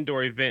is an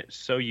indoor event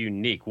so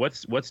unique?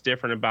 What's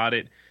different about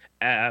it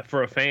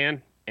for a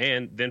fan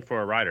and then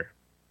for a rider?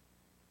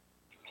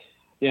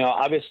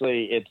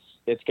 Obviously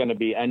it's going to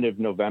be end of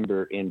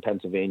November in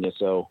Pennsylvania.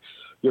 So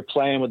you're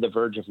playing with the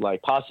verge of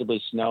like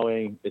possibly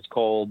snowing. It's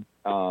cold.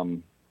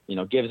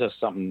 Gives us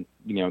something,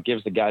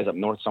 gives the guys up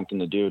north something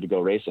to do to go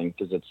racing.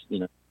 Cause it's,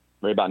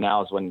 right about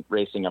now is when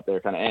racing up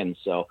there kind of ends.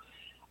 So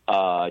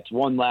it's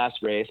one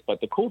last race, but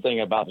the cool thing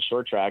about the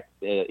short track,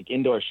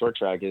 indoor short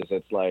track, is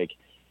it's like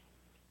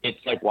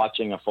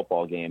watching a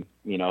football game.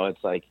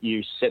 It's like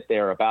you sit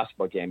there, a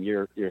basketball game,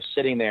 you're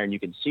sitting there and you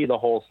can see the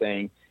whole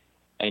thing.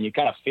 And you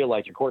kind of feel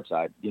like you're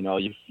courtside,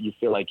 you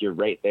feel like you're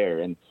right there.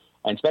 And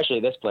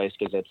especially this place,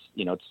 because it's,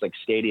 it's like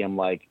stadium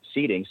like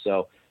seating.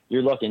 So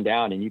you're looking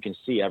down and you can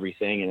see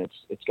everything, and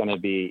it's going to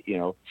be,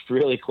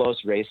 really close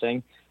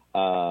racing.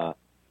 Everybody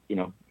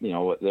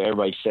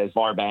says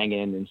bar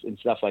banging and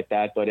stuff like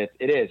that, but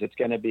it's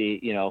going to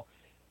be,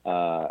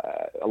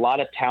 a lot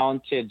of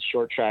talented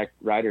short track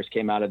riders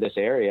came out of this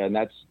area, and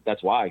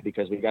that's why,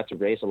 because we got to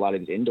race a lot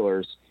of these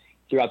indoors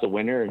throughout the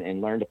winter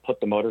and learn to put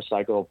the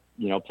motorcycle,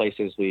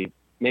 places we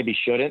maybe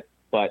shouldn't.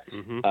 But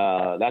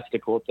that's the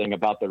cool thing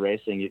about the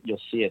racing. You'll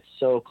see it's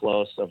so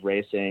close of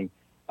racing.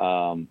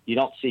 You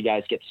don't see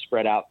guys get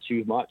spread out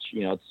too much.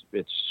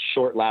 It's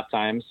short lap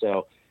times,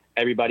 so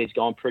everybody's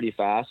going pretty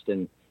fast.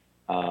 And,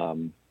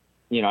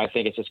 I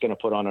think it's just going to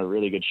put on a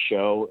really good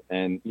show.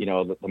 And,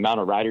 the amount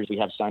of riders we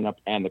have signed up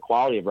and the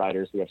quality of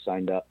riders we have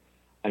signed up,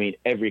 I mean,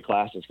 every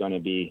class is going to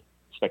be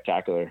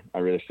spectacular. I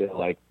really feel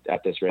like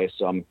at this race.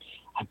 So I'm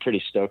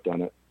pretty stoked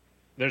on it.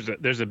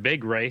 There's a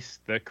big race,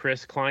 the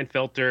Chris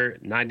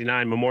Kleinfelter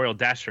 99 Memorial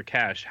Dash for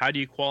Cash. How do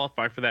you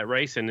qualify for that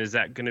race? And is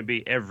that going to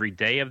be every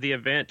day of the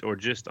event or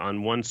just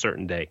on one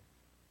certain day?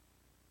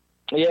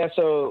 Yeah,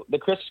 so the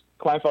Chris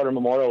Kleinfelter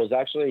Memorial was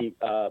actually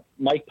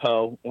Mike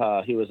Poe.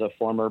 He was a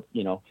former,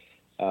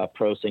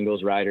 pro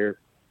singles rider,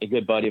 a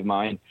good buddy of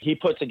mine. He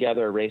put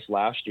together a race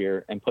last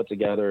year and put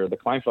together the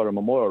Kleinfelter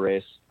Memorial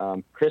race.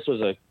 Chris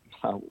was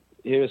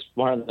he was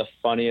one of the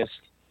funniest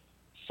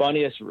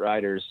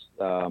riders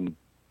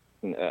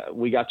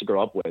we got to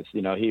grow up with.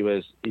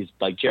 He's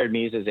like Jared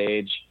Meese's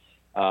age.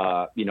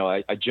 I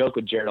joke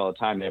with Jared all the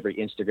time. Every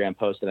Instagram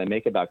post that I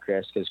make about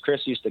Chris, because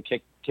Chris used to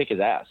kick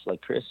his ass.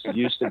 Like Chris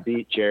used to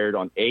beat Jared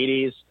on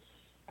 80s,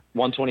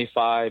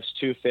 125s,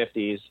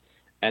 250s.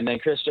 And then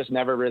Chris just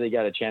never really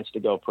got a chance to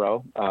go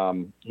pro.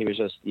 He was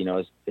just,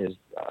 his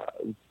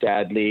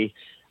dad, Lee,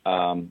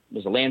 was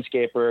a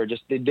landscaper.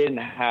 Just they didn't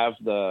have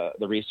the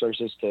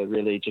resources to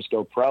really just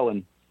go pro.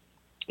 And,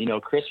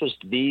 Chris was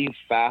the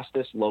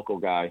fastest local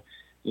guy,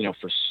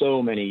 for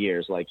so many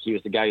years. Like he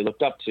was the guy you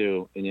looked up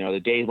to. And, the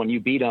days when you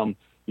beat him,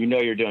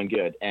 you're doing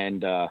good.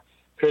 And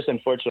Chris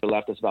unfortunately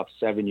left us about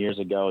 7 years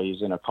ago. He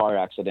was in a car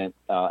accident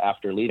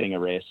after leading a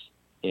race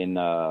in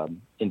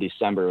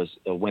December.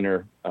 It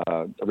was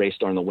a race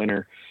during the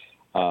winter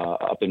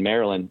up in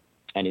Maryland,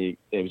 and he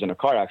was in a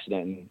car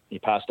accident and he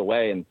passed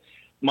away. And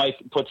Mike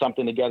put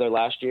something together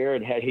last year,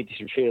 and he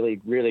did a really,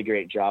 really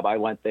great job. I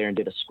went there and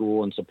did a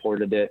school and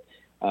supported it.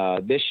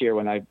 This year,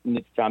 when I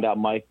found out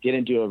Mike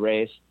didn't do a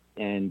race,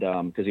 and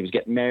because he was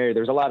getting married,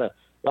 there's a lot of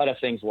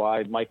things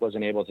why Mike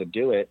wasn't able to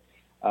do it.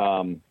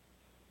 I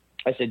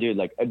said, dude,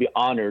 like I'd be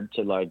honored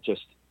to like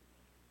just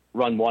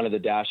run one of the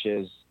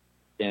dashes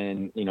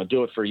and,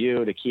 do it for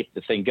you to keep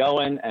the thing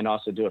going, and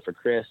also do it for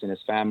Chris and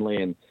his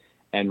family.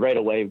 And right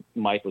away,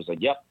 Mike was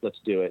like, yep, let's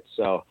do it.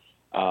 So,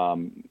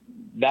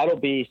 that'll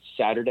be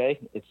Saturday.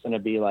 It's going to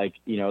be like,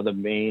 the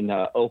main,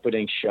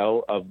 opening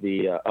show of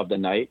the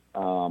night.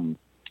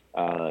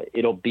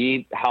 It'll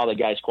be how the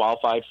guys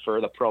qualified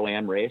for the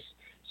Pro-Am race.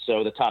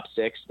 So the top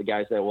 6, the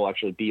guys that will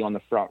actually be on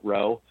the front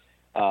row,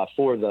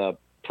 for the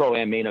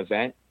Pro-Am main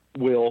event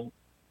will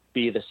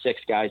be the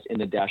 6 guys in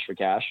the Dash for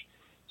Cash.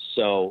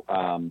 So,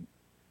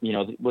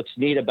 what's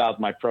neat about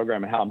my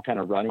program and how I'm kind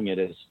of running it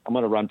is I'm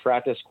going to run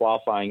practice,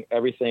 qualifying,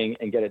 everything,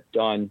 and get it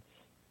done,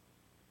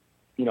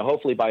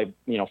 hopefully by,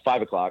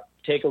 5 o'clock,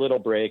 take a little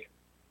break.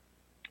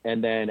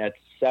 And then at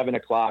 7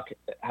 o'clock,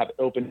 have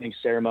opening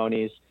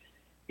ceremonies,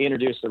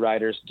 introduce the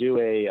riders, do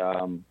a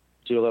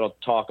little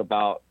talk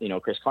about,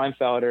 Chris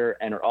Kleinfelter,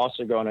 and are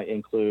also going to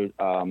include,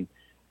 Kyle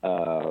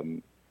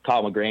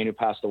McGrain, who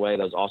passed away.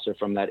 That was also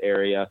from that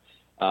area.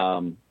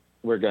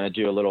 We're going to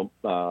do a little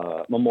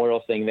memorial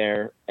thing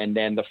there, and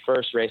then the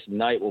first race of the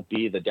night will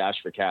be the Dash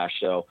for Cash.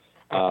 So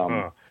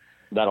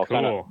that'll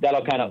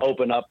kind of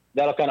open up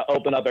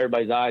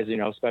everybody's eyes,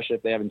 especially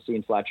if they haven't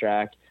seen flat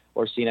track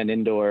or seen an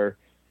indoor.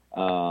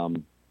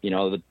 The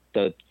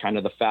kind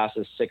of the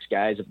fastest 6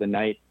 guys of the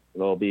night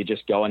will be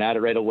just going at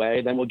it right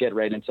away. Then we'll get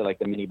right into like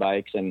the mini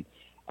bikes and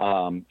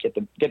get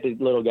the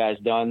little guys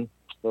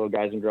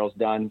and girls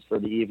done for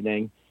the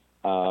evening.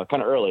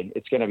 Kind of early.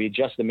 It's going to be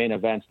just the main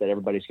events that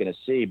everybody's going to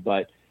see.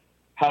 But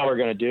how we're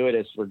going to do it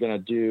is we're going to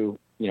do,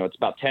 it's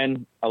about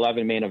 10,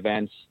 11 main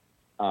events.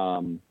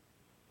 And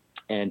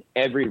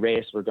every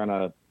race we're going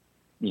to,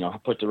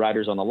 put the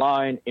riders on the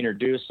line,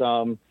 introduce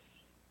them,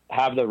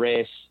 have the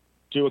race,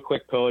 do a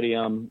quick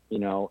podium,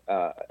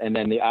 and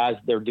then as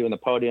they're doing the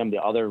podium,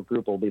 the other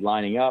group will be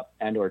lining up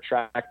and or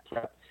track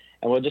prep.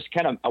 And we'll just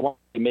I want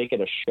to make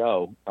it a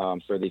show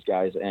for these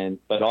guys,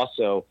 but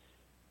also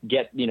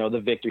get,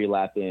 the victory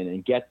lap in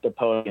and get the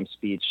podium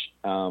speech,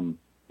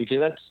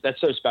 because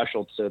that's so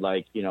special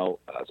to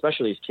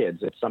especially these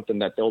kids. It's something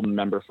that they'll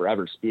remember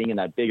forever, just being in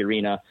that big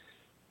arena,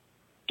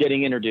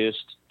 getting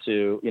introduced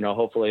to,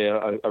 hopefully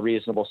a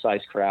reasonable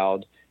sized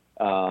crowd.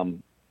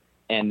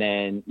 And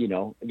then,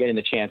 getting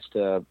the chance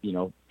to,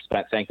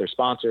 thank their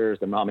sponsors,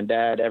 their mom and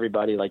dad,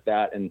 everybody like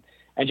that. And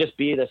just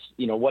be this,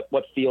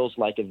 what feels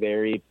like a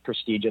very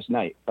prestigious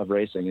night of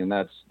racing. And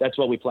that's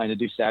what we plan to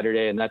do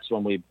Saturday. And that's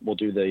when we'll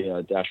do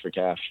the Dash for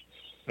Cash.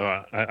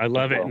 I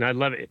love it. And I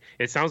love it.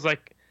 It sounds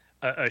like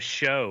a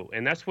show,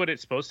 and that's what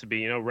it's supposed to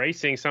be.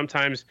 Racing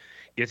sometimes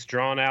gets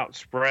drawn out,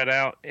 spread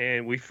out,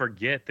 and we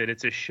forget that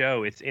it's a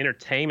show. It's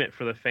entertainment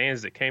for the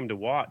fans that came to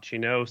watch.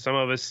 Some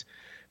of us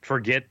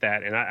forget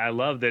that. And I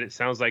love that it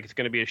sounds like it's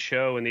going to be a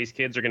show, and these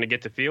kids are going to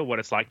get to feel what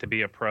it's like to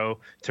be a pro,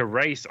 to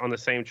race on the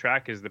same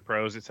track as the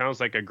pros. It sounds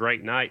like a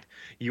great night.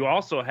 You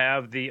also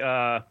have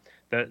the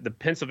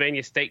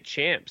Pennsylvania state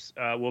champs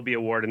will be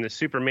awarded in the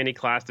super mini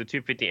class, the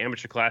 250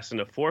 amateur class, and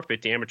the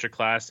 450 amateur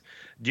class.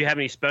 Do you have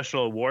any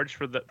special awards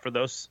for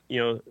those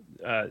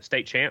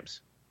state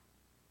champs?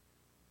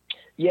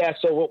 Yeah,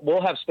 so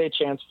we'll have state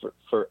champs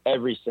for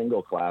every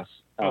single class.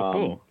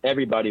 Cool.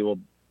 Everybody will.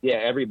 Yeah,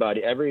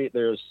 everybody.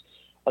 There's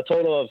a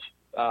total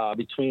of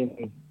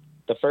between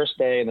the first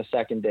day and the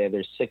second day,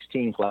 there's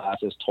 16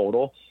 classes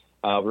total.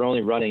 We're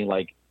only running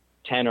like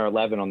 10 or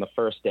 11 on the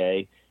first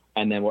day,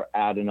 and then we'll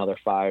add another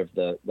 5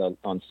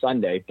 on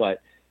Sunday.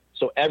 But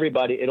so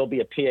everybody, it'll be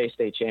a PA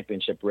state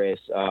championship race.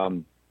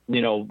 Awesome.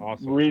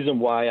 Reason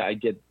why I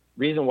did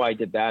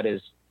that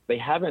is there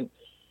hasn't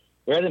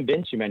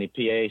been too many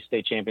PA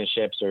state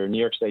championships or New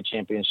York state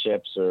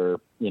championships,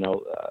 or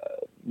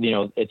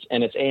it's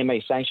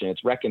AMA sanctioned.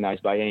 It's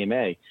recognized by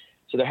AMA.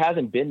 So there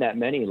hasn't been that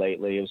many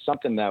lately. It was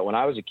something that when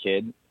I was a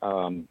kid,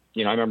 I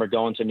remember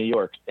going to New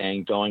York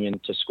and going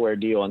into Square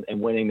Deal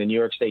and winning the New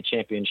York state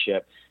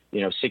championship,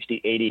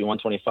 60, 80,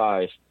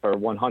 125 or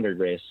 100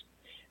 race.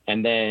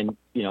 And then,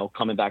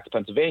 coming back to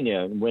Pennsylvania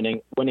and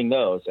winning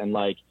those. And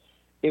like,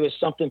 it was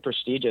something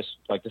prestigious,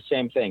 like the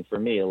same thing for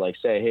me, like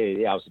say,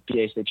 hey, yeah, I was the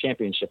PA state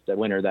championship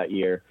winner that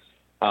year.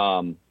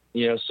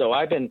 So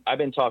I've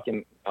been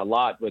talking a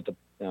lot with the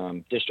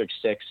District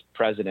 6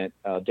 president,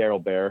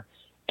 Deubler,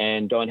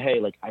 and going, hey,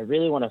 like, I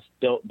really want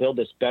to build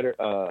this better,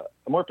 a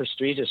more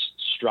prestigious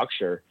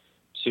structure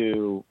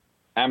to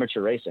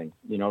amateur racing.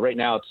 Right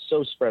now it's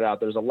so spread out.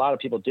 There's a lot of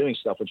people doing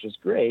stuff, which is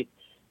great,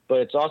 but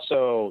it's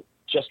also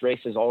just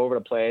races all over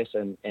the place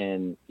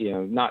and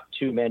not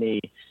too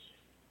many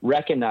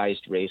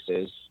recognized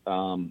races,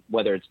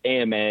 whether it's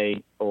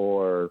AMA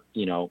or,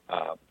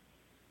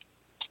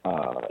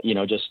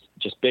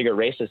 just bigure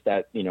races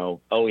that,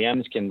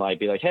 OEMs can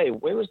be like, hey, who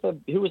was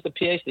the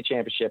PA state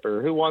championship,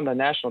 or who won the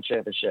national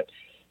championship?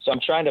 So I'm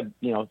trying to,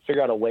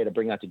 figure out a way to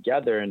bring that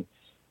together. And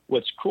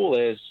what's cool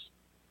is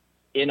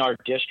in our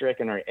district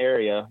and our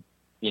area,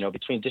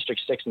 between District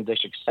 6 and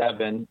District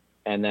 7,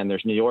 and then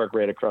there's New York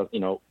right across,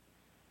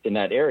 in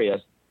that area,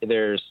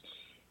 there's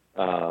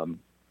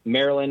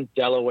Maryland,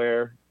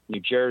 Delaware, New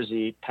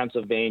Jersey,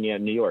 Pennsylvania,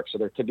 New York. So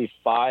there could be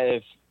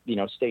 5,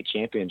 state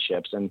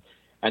championships.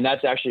 And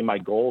that's actually my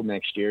goal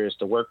next year, is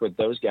to work with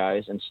those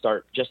guys and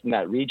start just in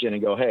that region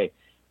and go, hey,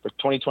 for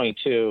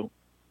 2022,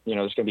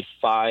 there's going to be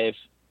 5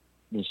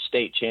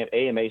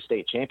 AMA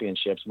state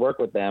championships, work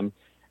with them.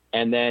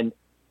 And then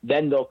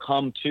they'll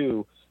come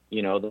to,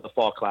 the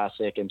Fall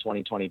Classic in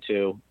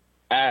 2022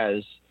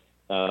 as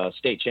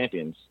state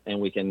champions, and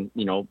we can,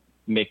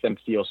 make them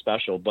feel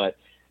special. But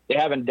they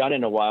haven't done it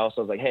in a while. So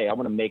I was like, hey, I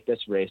want to make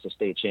this race a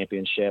state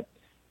championship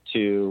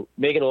to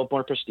make it a little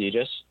more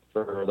prestigious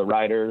for the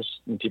riders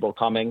and people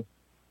coming,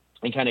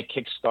 and kind of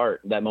kickstart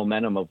that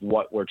momentum of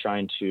what we're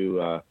trying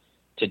to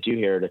do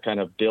here, to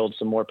kind of build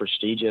some more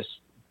prestigious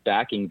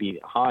backing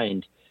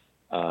behind,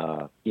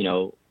 the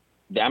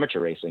amateur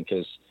racing,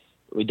 because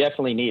we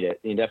definitely need it.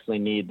 You definitely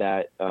need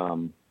that,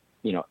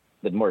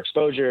 the more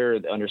exposure,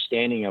 the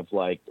understanding of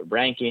like the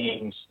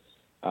rankings,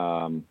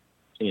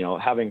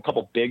 having a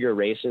couple bigger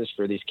races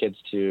for these kids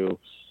to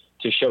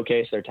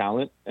showcase their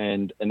talent.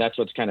 And that's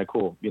what's kind of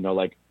cool.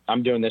 Like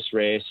I'm doing this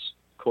race,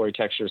 Corey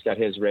Texture's got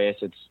his race.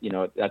 It's,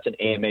 that's an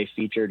AMA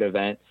featured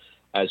event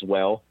as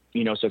well.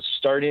 So it's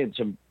starting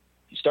to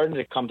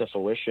come to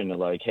fruition of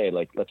like, hey,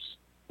 like let's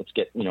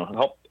get,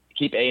 help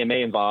keep AMA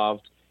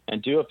involved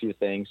and do a few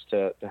things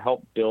to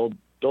help build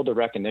the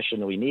recognition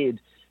that we need,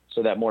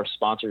 so that more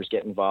sponsors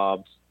get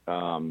involved,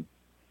 OEMs,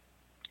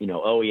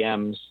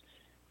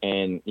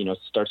 and,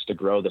 starts to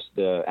grow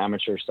the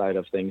amateur side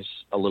of things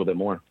a little bit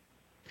more.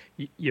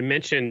 You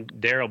mentioned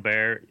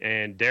Deubler,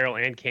 and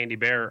Daryl and Candy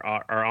Bear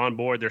are on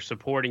board. They're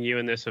supporting you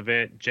in this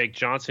event. Jake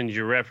Johnson's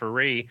your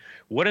referee.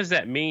 What does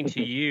that mean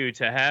to you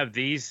to have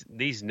these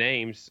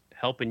names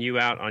helping you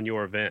out on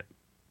your event?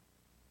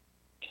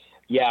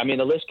 Yeah, I mean,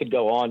 the list could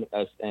go on,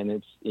 and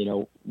it's,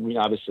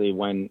 obviously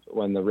when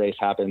the race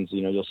happens,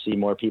 you'll see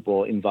more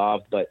people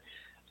involved. But,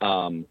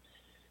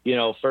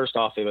 first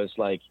off, it was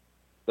like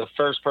the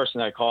first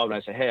person I called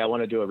and I said, hey, I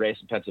want to do a race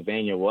in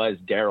Pennsylvania, was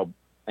Daryl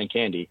and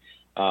Candy.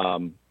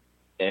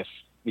 If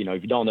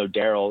you don't know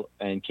Daryl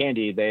and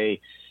Candy, they've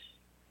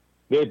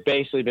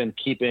basically been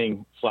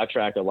keeping flat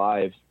track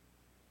alive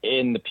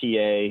in the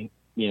PA,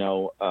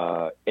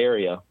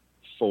 area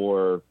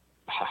for,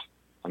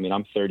 I mean,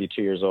 I'm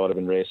 32 years old. I've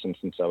been racing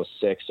since I was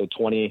 6. So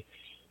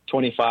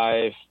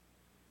 25,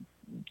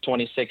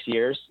 26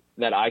 years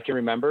that I can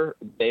remember,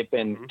 they've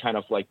been kind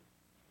of like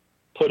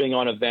putting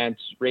on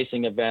events,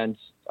 racing events,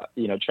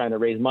 trying to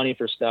raise money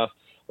for stuff.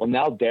 Well,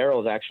 now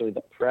Daryl is actually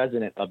the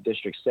president of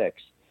District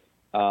 6,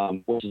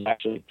 which is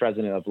actually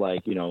president of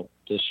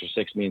District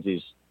 6 means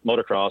he's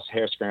motocross,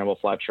 hare scramble,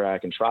 flat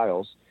track, and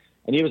trials.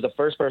 And he was the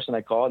first person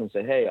I called and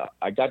said, hey,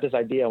 I got this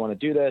idea. I want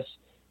to do this.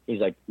 He's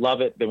like,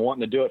 love it. Been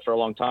wanting to do it for a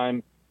long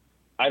time.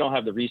 I don't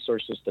have the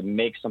resources to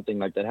make something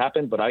like that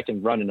happen, but I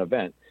can run an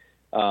event.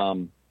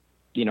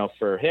 You know,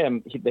 for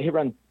him, they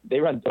run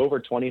over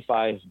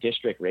 25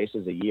 district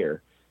races a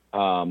year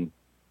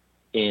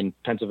in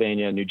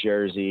Pennsylvania, New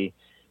Jersey,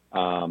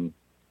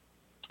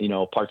 you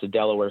know, parts of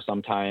Delaware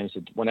sometimes,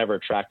 whenever a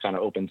track kind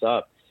of opens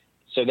up.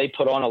 So they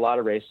put on a lot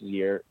of races a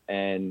year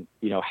and,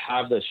 you know,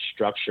 have the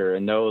structure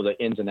and know the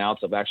ins and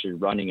outs of actually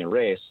running a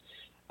race.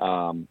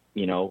 You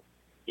know,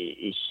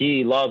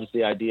 he loves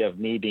the idea of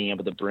me being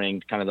able to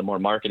bring kind of the more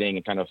marketing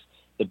and kind of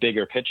the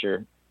bigger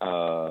picture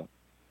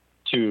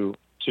to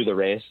the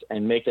race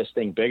and make this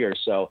thing bigger.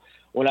 So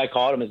when I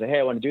called him and said, hey,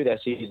 I want to do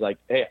this, he's like,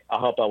 hey, I'll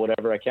help out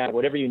whatever I can,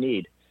 whatever you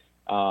need.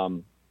 I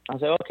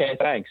was like, okay,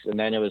 thanks. And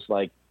then it was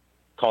like,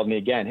 called me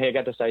again. Hey, I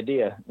got this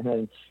idea. And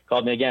then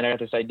called me again. I got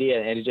this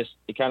idea. And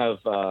it kind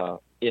of,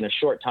 in a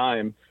short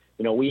time,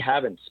 you know, we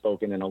haven't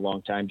spoken in a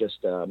long time. Just,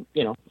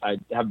 you know, I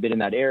haven't been in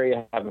that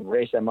area, haven't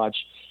raced that much,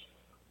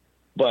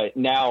 but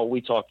now we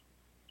talk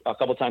a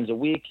couple times a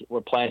week.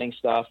 We're planning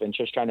stuff and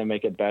just trying to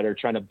make it better,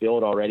 trying to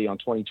build already on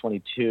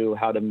 2022,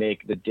 how to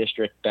make the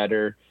district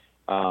better.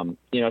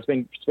 You know, it's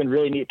been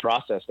really neat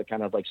process to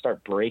kind of like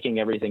start breaking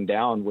everything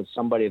down with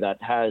somebody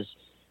that has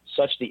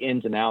such the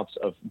ins and outs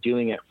of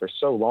doing it for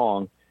so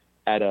long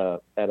at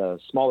a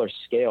smaller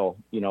scale,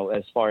 you know,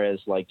 as far as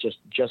like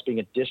just being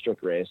a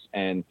district race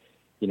and,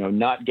 you know,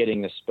 not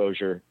getting the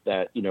exposure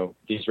that, you know,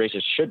 these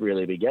races should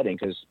really be getting.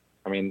 Cause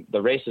I mean,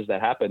 the races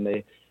that happen,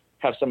 they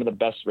have some of the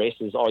best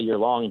races all year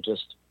long and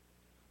just,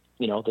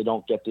 you know, they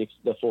don't get the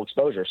full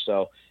exposure.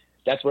 So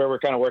that's where we're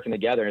kind of working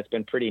together. It's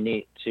been pretty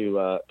neat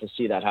to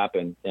see that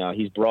happen.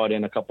 He's brought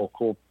in a couple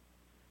cool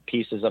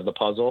pieces of the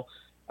puzzle.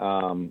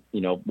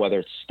 You know, whether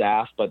it's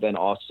staff, but then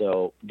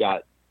also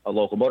got a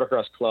local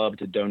motocross club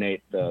to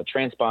donate the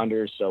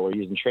transponders. So we're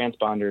using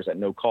transponders at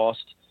no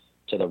cost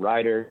to the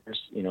riders.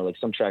 You know, like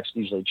some tracks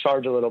usually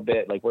charge a little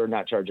bit, like we're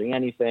not charging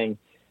anything.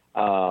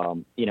 You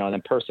know, and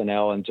then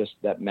personnel and just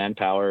that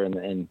manpower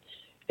and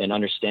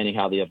understanding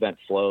how the event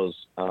flows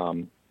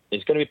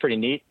is going to be pretty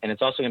neat. And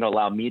it's also going to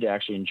allow me to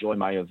actually enjoy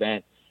my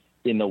event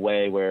in the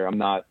way where I'm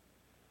not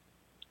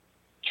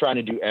trying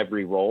to do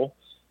every role.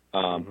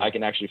 I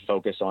can actually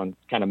focus on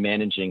kind of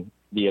managing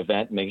the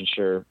event, making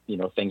sure, you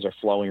know, things are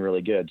flowing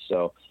really good.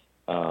 So,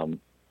 so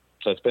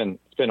it's been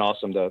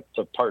awesome to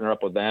partner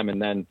up with them.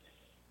 And then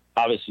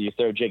obviously you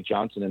throw Jake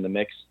Johnson in the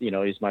mix, you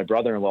know, he's my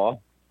brother-in-law.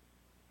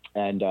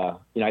 And, you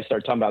know, I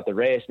started talking about the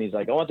race and he's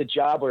like, I want the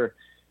job where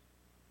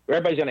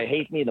everybody's going to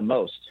hate me the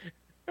most.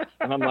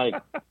 And I'm like,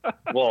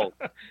 well,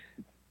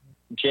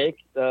 Jake,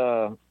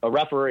 a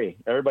referee,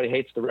 everybody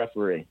hates the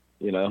referee,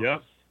 you know? Yeah.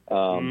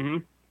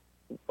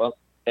 Well,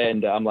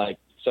 and I'm like,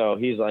 so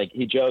he's like,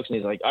 he jokes and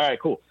he's like, all right,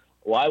 cool.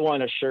 Well, I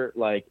want a shirt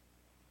like,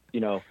 you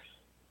know,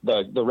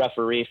 the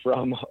referee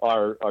from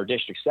our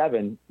District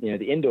 7, you know,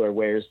 the indoor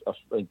wears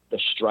the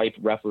striped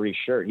referee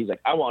shirt. He's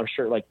like, I want a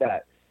shirt like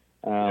that.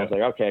 I was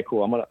like, okay,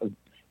 cool.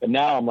 But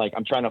now I'm like,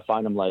 I'm trying to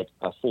find him like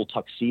a full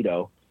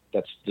tuxedo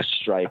that's just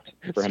striped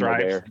for him to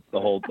wear the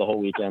whole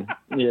weekend.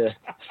 Yeah.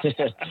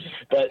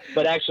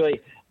 but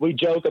actually we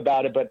joke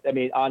about it, but I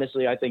mean,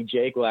 honestly, I think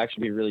Jake will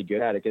actually be really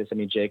good at it. Cause I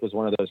mean, Jake was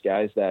one of those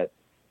guys that,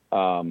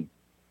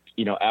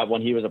 you know,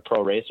 when he was a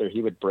pro racer,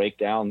 he would break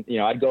down, you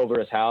know, I'd go over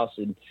his house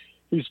and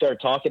he'd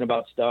start talking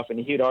about stuff and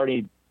he'd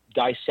already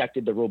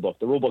dissected the rule book.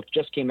 The rule book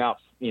just came out,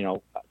 you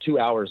know, 2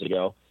 hours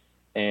ago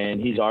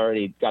and he's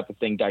already got the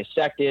thing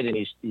dissected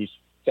and he's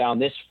found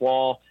this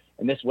flaw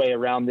and this way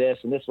around this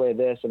and this way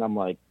this. And I'm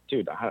like,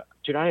 dude, I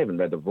haven't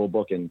read the rule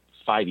book in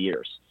 5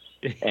 years.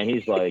 And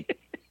he's like,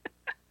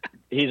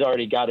 he's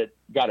already got it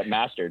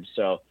mastered.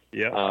 So,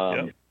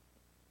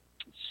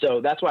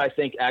 so that's why I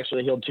think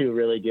actually he'll do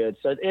really good.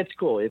 So it's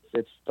cool.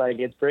 It's like,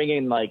 it's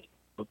bringing like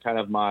kind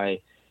of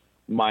my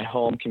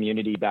home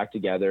community back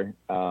together.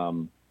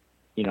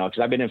 You know, cause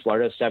I've been in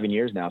Florida 7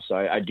 years now. So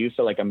I do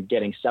feel like I'm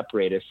getting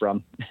separated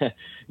from,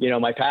 you know,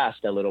 my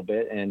past a little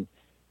bit. And,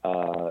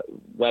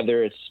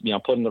 whether it's, you know,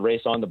 putting the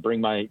race on to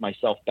bring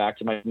myself back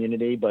to my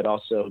community, but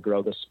also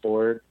grow the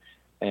sport.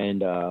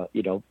 And,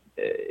 you know,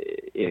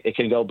 it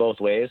can go both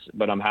ways,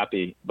 but I'm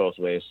happy both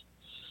ways.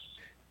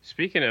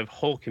 Speaking of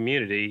whole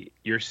community,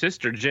 your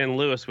sister Jen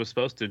Lewis was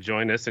supposed to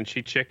join us and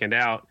she chickened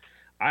out.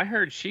 I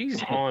heard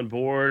she's on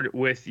board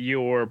with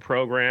your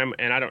program,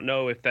 and I don't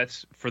know if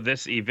that's for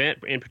this event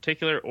in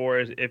particular or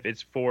if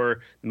it's for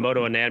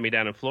Moto Anatomy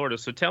down in Florida.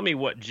 So tell me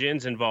what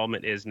Jen's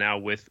involvement is now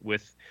with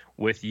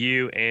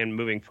you and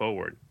moving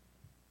forward.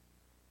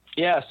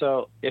 Yeah,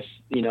 so if,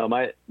 you know,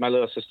 my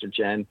little sister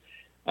Jen,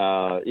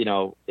 you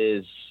know,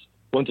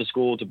 went to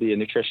school to be a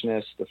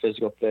nutritionist, a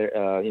physical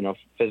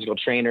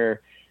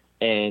trainer,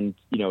 and,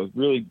 you know,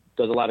 really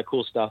does a lot of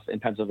cool stuff in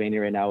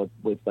Pennsylvania right now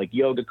with like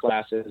yoga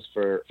classes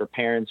for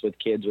parents with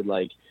kids with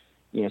like,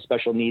 you know,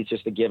 special needs,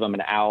 just to give them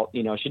an out.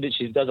 You know, she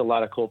does a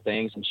lot of cool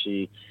things. And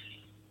she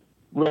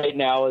right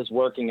now is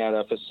working at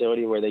a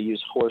facility where they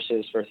use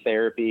horses for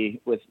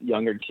therapy with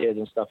younger kids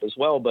and stuff as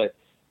well. But,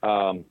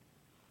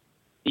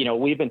 you know,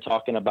 we've been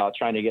talking about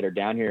trying to get her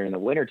down here in the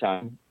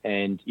wintertime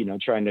and, you know,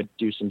 trying to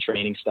do some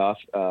training stuff,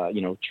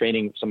 you know,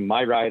 training some of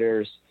my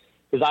riders,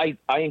 because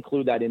I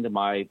include that into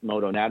my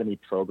Moto Anatomy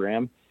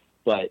program,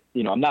 but,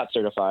 I'm not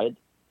certified,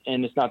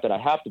 and it's not that I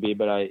have to be,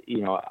 but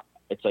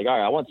it's like, all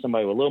right, I want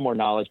somebody with a little more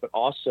knowledge, but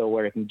also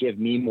where it can give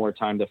me more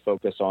time to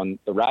focus on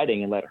the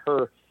riding and let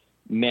her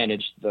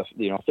manage the,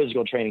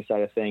 physical training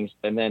side of things.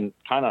 And then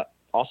kind of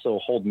also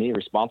hold me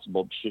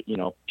responsible. I'm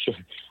going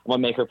to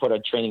make her put a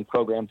training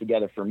program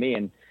together for me,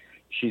 and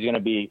she's going to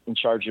be in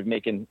charge of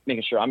making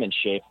sure I'm in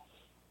shape.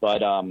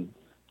 But,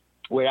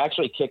 we're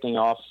actually kicking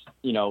off,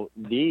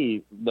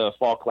 the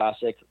Fall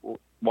Classic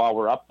while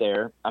we're up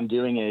there. I'm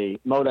doing a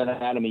Moto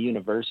Anatomy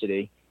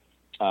University.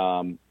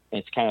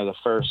 It's kind of the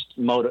first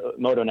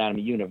Moto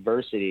Anatomy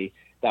University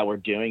that we're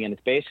doing. And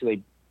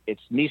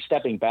it's me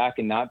stepping back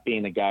and not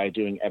being the guy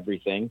doing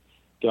everything,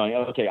 going,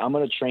 okay, I'm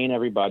going to train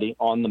everybody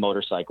on the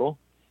motorcycle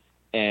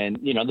and,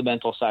 the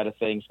mental side of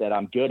things that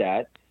I'm good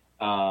at.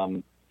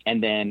 And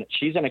then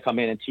she's going to come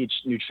in and teach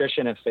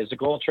nutrition and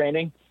physical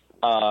training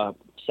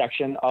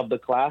section of the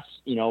class,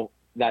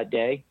 that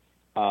day,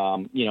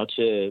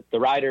 to the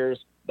riders,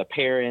 the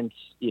parents.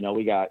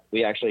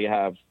 We actually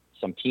have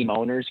some team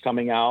owners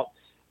coming out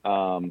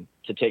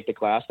to take the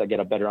class that get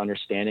a better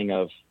understanding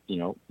of,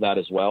 that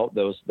as well,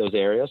 those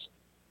areas.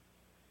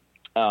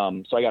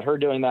 So I got her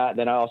doing that.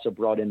 Then I also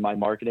brought in my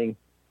marketing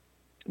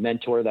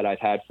mentor that I've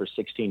had for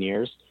 16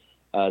 years.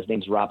 His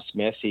name's Rob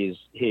Smith. He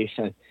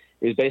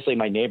was basically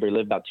my neighbor. He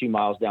lived about 2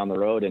 miles down the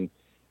road, and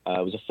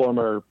was a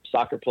former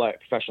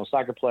professional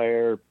soccer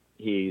player.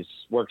 He's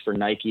worked for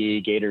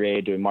Nike,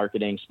 Gatorade, doing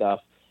marketing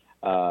stuff.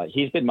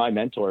 He's been my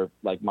mentor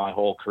like my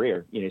whole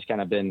career. He's kind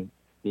of been,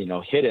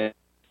 hidden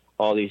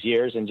all these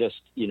years and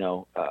just,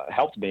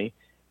 helped me.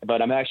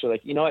 But I'm actually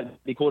like,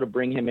 it'd be cool to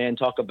bring him in,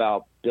 talk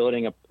about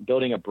building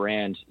a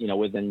brand,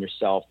 within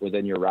yourself,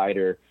 within your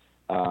rider,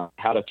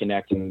 how to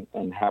connect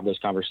and have those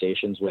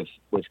conversations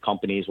with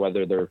companies,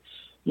 whether they're,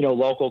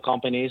 local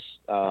companies,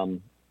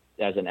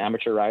 as an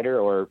amateur rider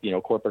or,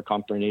 corporate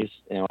companies,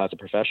 as a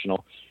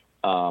professional,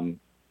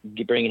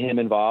 bringing him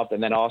involved.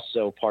 And then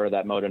also part of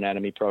that Moto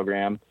Anatomy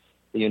program,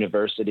 the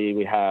university,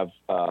 we have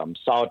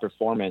Solid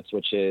Performance,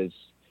 which is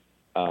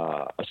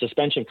a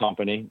suspension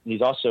company.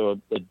 He's also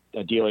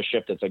a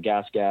dealership that's a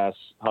gas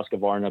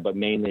Husqvarna, but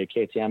mainly a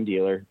KTM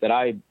dealer that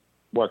I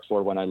worked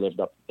for when I lived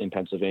up in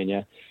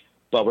Pennsylvania.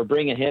 But we're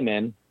bringing them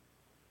in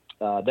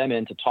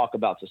to talk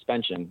about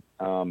suspension.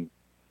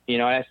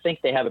 I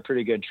think they have a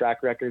pretty good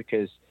track record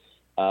because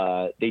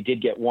they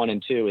did get 1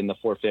 and 2 in the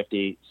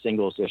 450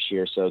 singles this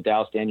year. So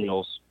Dallas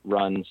Daniels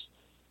runs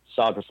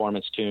Solid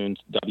Performance tuned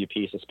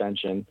WP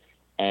suspension,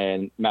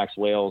 and Max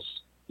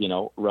Wales,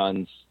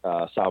 runs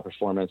Solid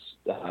Performance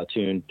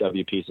tuned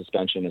WP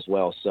suspension as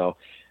well. So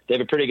they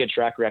have a pretty good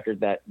track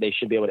record that they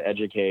should be able to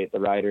educate the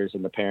riders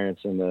and the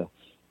parents and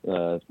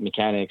the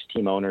mechanics,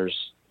 team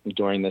owners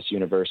during this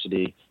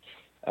university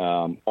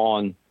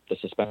on the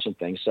suspension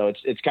thing. So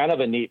it's kind of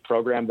a neat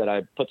program that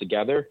I put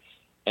together.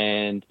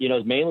 And,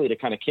 it's mainly to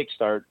kind of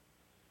kickstart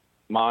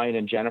mine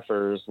and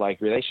Jennifer's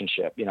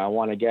relationship. I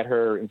want to get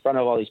her in front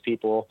of all these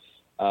people,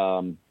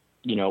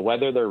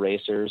 whether they're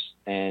racers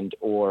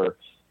or,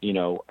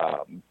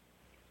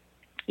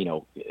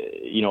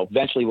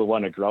 eventually we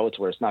want to grow it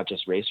to where it's not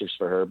just racers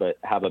for her, but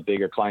have a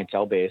bigger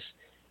clientele base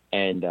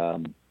and,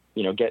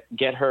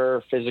 get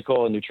her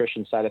physical and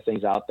nutrition side of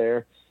things out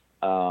there,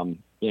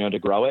 to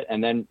grow it.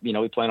 And then,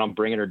 we plan on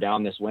bringing her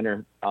down this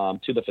winter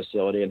to the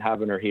facility and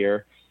having her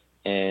here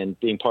and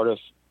being part of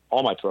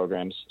all my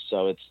programs.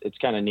 So it's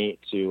kind of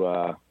neat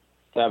to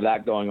have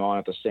that going on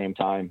at the same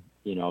time,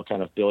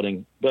 kind of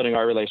building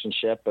our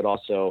relationship, but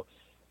also,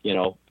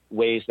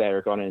 ways that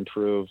are going to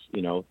improve,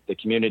 the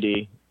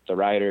community, the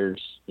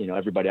riders,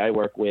 everybody I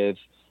work with,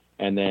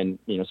 and then,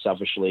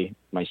 selfishly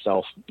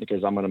myself,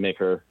 because I'm going to make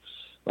her,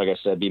 like I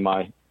said, be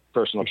my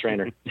personal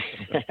trainer.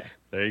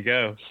 There you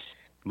go.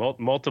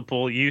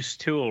 Multiple use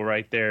tool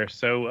right there.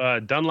 So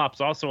Dunlop's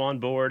also on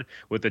board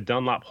with the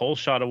Dunlop Whole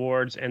Shot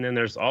Awards, and then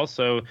there's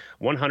also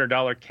 $100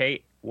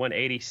 K180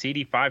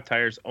 CD5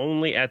 tires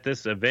only at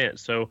this event.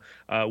 So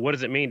what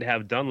does it mean to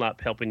have Dunlop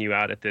helping you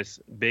out at this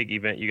big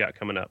event you got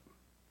coming up?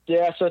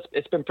 Yeah, so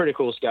it's been pretty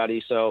cool,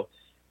 Scottie. So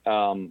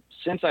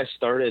since I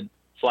started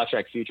Flat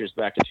Track Futures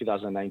back in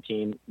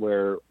 2019,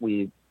 where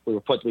we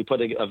put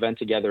an event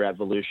together at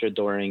Volusia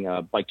during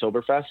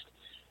Biketoberfest.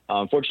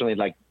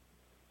 Unfortunately,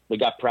 we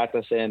got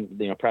practice in,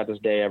 practice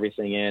day,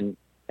 everything in,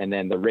 and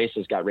then the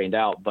races got rained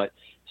out. But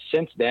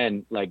since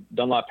then,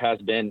 Dunlop has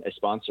been a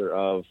sponsor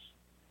of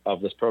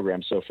this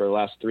program. So for the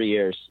last 3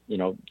 years,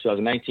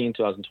 2019,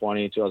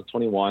 2020,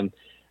 2021,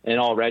 and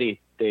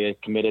already they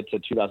committed to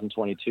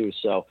 2022.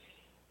 So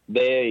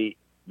they've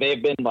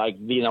been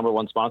the number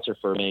one sponsor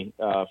for me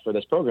for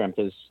this program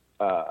because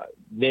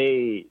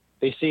they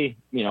see,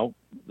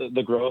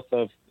 the growth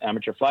of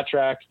amateur flat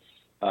track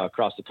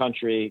across the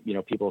country,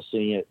 people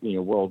seeing it,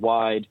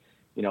 worldwide,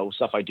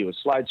 stuff I do with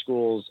slide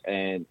schools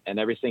and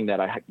everything that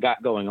I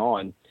got going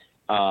on.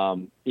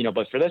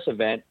 But for this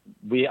event,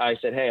 I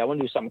said, hey, I want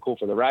to do something cool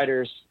for the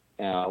riders.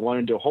 I want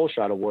to do a whole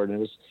shot award.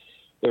 And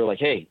they were like,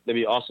 hey, that'd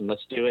be awesome.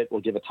 Let's do it.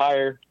 We'll give a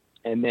tire.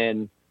 And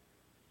then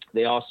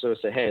they also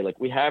say, hey, like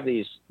we have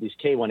these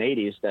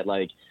K180s that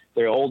like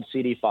they're old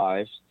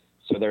CD5s.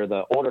 So they're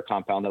the older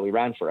compound that we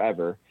ran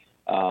forever.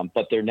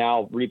 But they're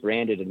now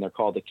rebranded and they're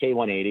called the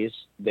K180s.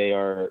 They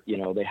are,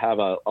 they have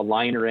a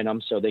liner in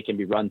them so they can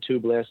be run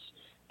tubeless.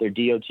 They're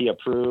DOT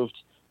approved,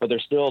 but they're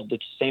still the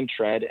same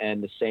tread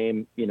and the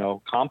same,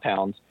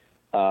 compounds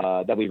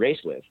that we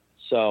race with.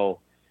 So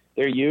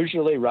they're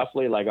usually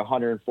roughly like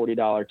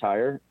 $140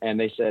 tire. And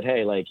they said,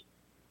 hey, like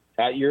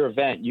at your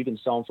event, you can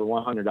sell them for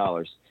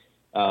 $100.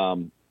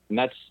 And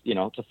that's,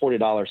 it's a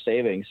 $40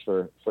 savings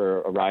for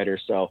a rider.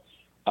 So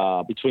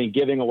between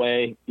giving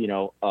away,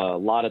 a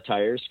lot of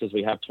tires because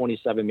we have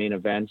 27 main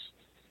events,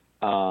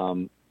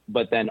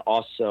 but then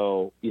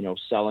also,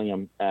 selling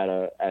them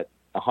at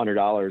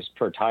 $100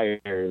 per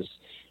tires,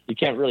 you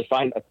can't really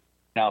find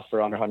now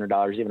for under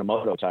 $100, even a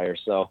moto tire.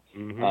 So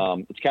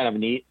it's kind of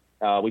neat.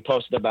 We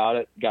posted about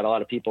it, got a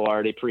lot of people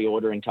already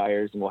pre-ordering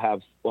tires, and we'll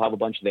have a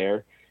bunch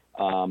there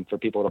for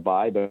people to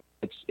buy. But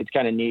it's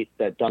kind of neat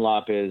that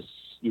Dunlop is,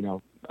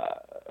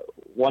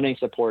 wanting to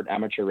support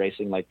amateur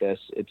racing like this.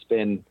 It's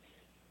been,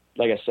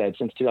 like I said,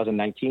 since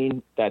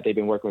 2019 that they've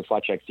been working with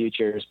Flat Track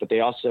Futures, but they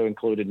also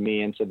included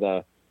me into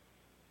the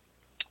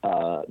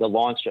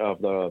launch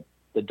of the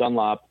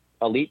Dunlop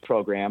Elite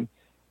program,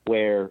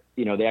 where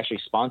they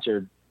actually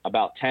sponsored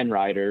about 10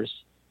 riders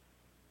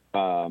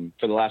for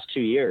the last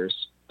 2 years.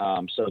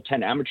 So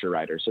 10 amateur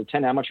riders. So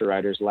 10 amateur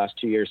riders the last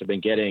 2 years have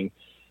been getting,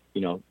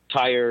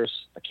 tires,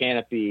 a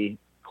canopy,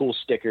 cool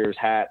stickers,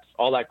 hats,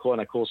 all that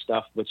cool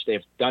stuff, which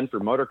they've done for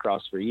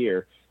motocross for a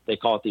year. They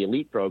call it the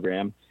Elite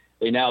program.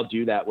 They now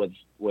do that with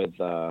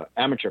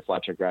amateur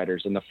flat track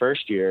riders. In the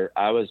first year,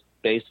 I was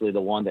basically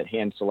the one that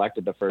hand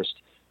selected the first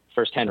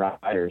 10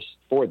 riders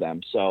for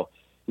them. So,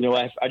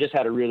 I just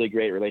had a really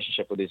great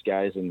relationship with these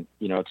guys, and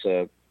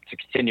to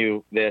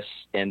continue this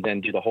and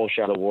then do the whole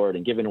shot award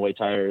and giving away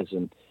tires,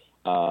 and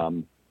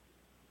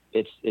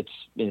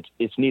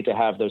it's neat to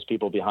have those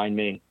people behind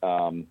me.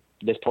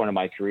 This point in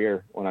my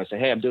career, when I say,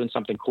 hey, I'm doing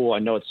something cool, I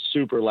know it's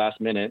super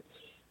last minute.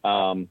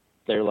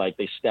 They're like,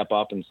 they step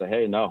up and say,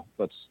 hey, no,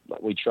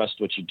 we trust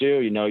what you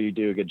do. You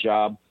do a good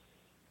job.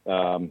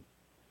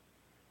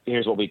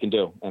 Here's what we can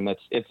do. And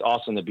it's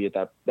awesome to be at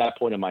that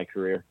point in my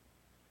career.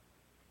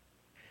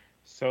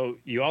 So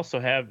you also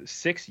have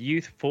 6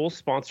 youth full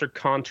sponsor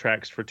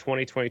contracts for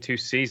 2022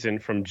 season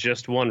from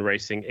Just One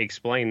Racing.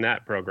 Explain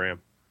that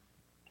program.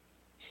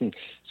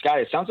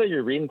 Scottie, it sounds like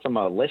you're reading from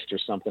a list or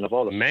something of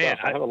all the stuff.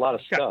 I have a lot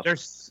of stuff.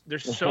 There's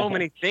so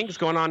many things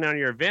going on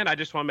your event. I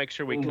just want to make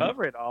sure we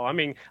cover it all. I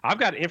mean, I've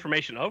got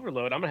information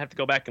overload. I'm going to have to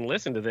go back and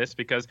listen to this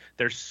because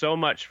there's so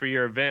much for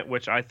your event,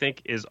 which I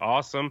think is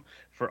awesome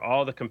for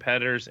all the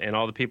competitors and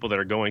all the people that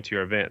are going to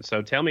your event.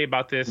 So tell me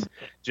about this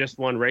Just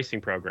One Racing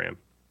program.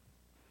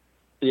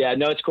 Yeah,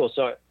 no, it's cool.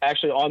 So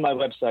actually on my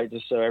website,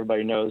 just so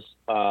everybody knows,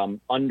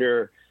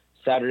 under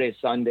Saturday,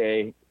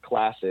 Sunday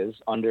classes,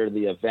 under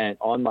the event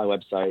on my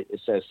website,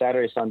 it says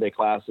Saturday, Sunday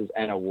classes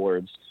and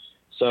awards.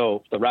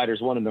 So if the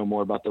riders want to know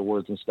more about the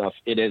awards and stuff,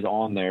 it is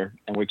on there,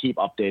 and we keep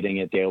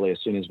updating it daily as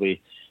soon as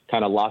we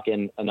kind of lock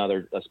in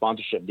a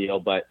sponsorship deal.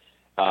 But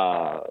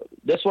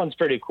this one's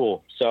pretty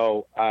cool.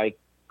 So I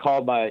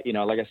called like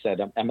I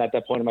said, I'm at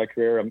that point in my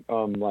career.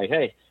 I'm like,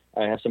 hey,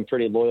 I have some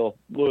pretty loyal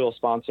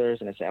sponsors,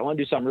 and I say I want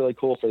to do something really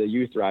cool for the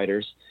youth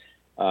riders.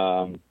 So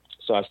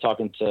I was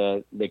talking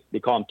to they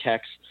call them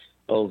techs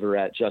over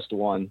at Just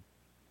One,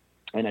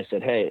 and I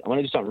said, hey, I want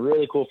to do something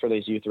really cool for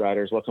these youth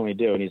riders. What can we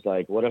do? And he's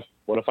like, what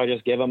if I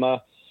just give them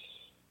a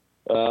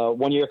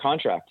 1-year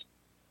contract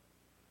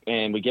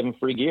and we give them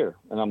free gear?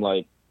 And I'm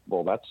like,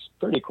 well, that's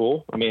pretty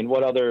cool. I mean,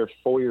 what other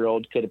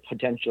 4-year-old could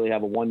potentially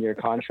have a 1-year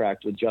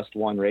contract with Just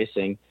One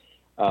Racing,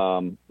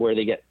 where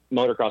they get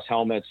motocross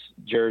helmets,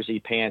 jersey,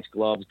 pants,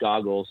 gloves,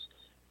 goggles,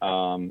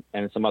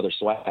 and some other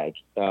swag,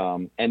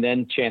 and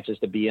then chances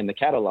to be in the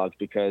catalog,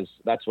 because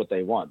that's what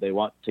they want. They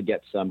want to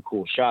get some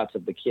cool shots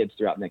of the kids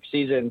throughout next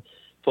season,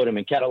 put them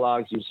in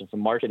catalogs, use them for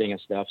marketing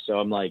and stuff. So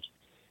I'm like,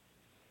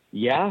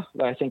 yeah,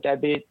 I think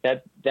that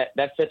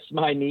fits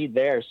my need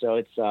there. So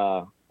it's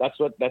that's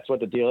what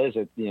the deal is.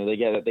 They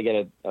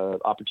get a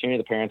opportunity.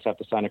 The parents have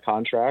to sign a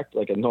contract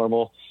like a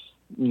normal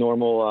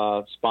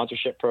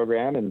sponsorship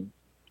program, and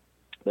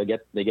they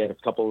get a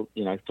couple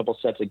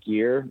sets of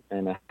gear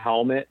and a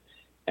helmet.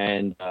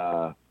 And,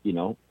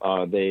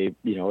 they,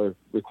 are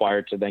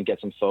required to then get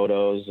some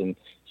photos and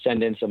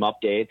send in some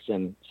updates,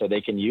 and so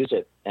they can use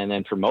it and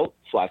then promote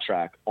Flat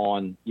Track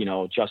on,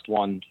 Just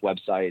One's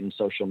website and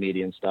social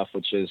media and stuff,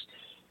 which is,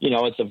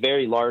 it's a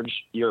very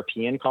large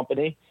European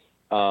company.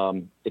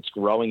 It's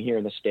growing here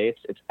in the States.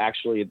 It's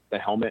actually the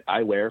helmet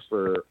I wear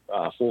for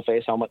full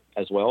face helmet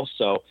as well.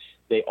 So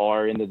they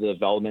are in the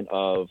development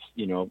of,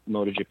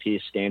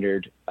 MotoGP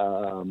standard,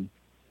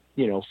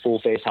 full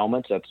face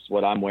helmets. That's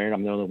what I'm wearing.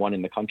 I'm the only one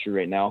in the country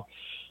right now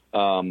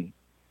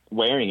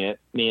wearing it.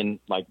 Me and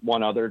like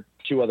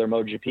 2 other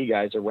MotoGP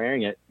guys are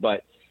wearing it,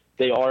 but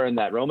they are in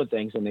that realm of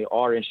things, and they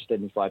are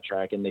interested in Flat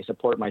Track, and they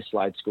support my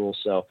slide school.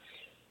 So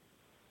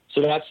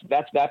that's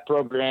that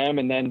program.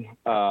 And then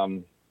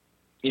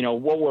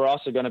what we're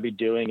also going to be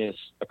doing is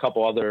a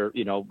couple other,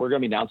 we're going to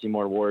be announcing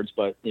more awards,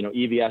 but,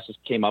 EVS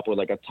came up with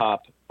like a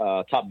top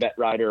bet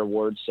rider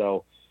award.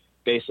 So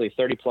basically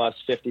 30 plus,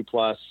 50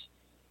 plus,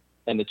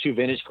 and the 2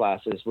 vintage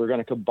classes, we're going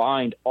to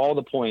combine all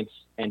the points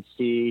and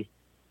see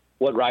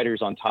what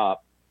rider's on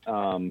top.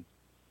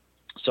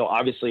 So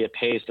obviously it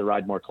pays to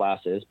ride more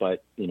classes,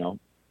 but,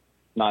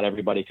 not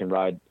everybody can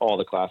ride all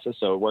the classes.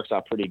 So it works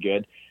out pretty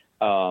good.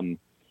 And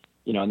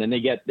then they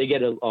get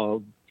a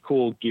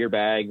cool gear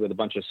bag with a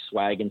bunch of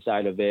swag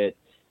inside of it.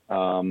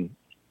 And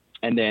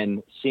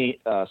then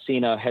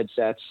Cena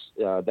headsets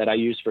that I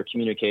use for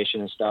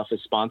communication and stuff is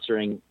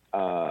sponsoring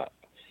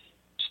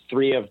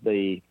 3 of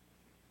the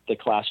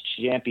class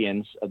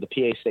champions of the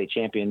PA State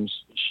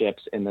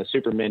Championships in the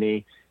Super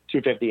Mini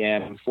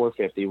 250M and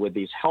 450 with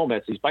these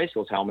helmets, these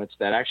bicycles helmets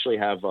that actually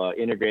have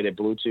integrated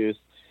Bluetooth.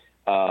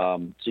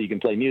 So you can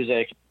play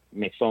music,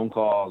 make phone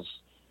calls,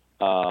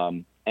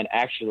 and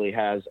actually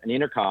has an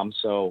intercom.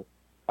 So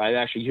I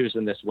actually used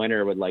them this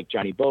winter with like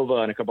Johnny Bova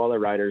and a couple other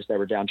riders that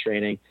were down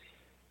training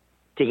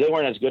because they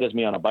weren't as good as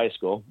me on a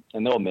bicycle,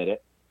 and they'll admit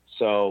it.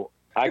 So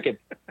I could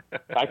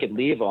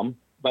leave them,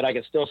 but I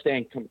could still stay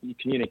in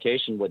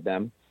communication with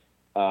them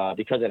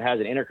because it has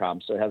an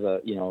intercom. So it has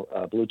a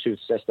Bluetooth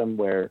system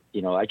where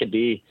I could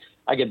be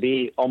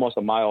almost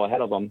a mile ahead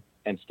of them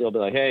and still be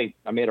like, hey,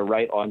 I made a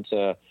right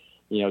onto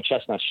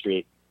Chestnut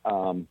Street.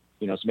 So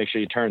make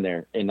sure you turn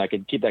there, and I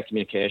could keep that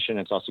communication.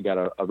 It's also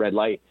got a red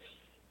light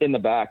in the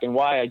back. And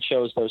why I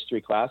chose those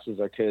 3 classes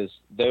are because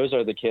those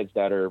are the kids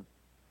that are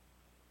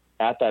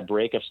at that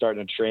break of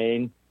starting to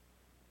train,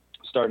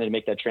 starting to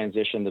make that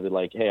transition to be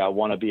like, hey, I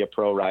want to be a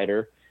pro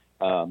rider.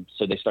 So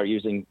they start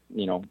using,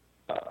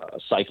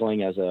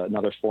 cycling as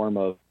another form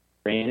of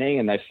training.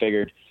 And I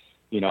figured,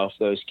 if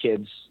those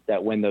kids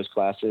that win those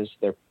classes,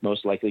 they're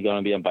most likely going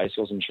to be on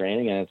bicycles and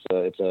training. And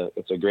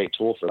it's a great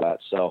tool for that.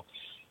 So,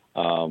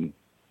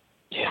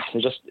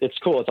 it's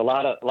cool. It's a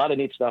lot of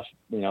neat stuff,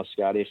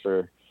 Scotty,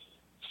 for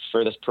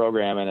this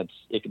program. And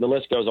the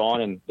list goes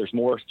on, and there's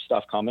more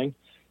stuff coming.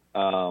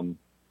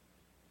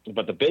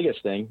 But the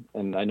biggest thing,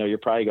 and I know you're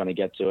probably going to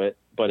get to it,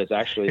 but it's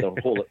actually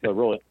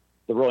the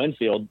Royal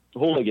Enfield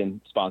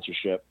hooligan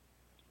sponsorship.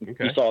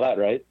 Okay. You saw that,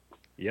 right?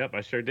 Yep,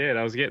 I sure did.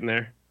 I was getting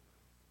there.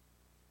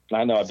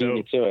 I know. I beat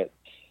you to it.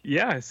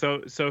 Yeah.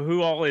 So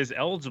who all is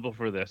eligible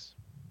for this?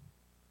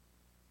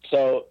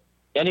 So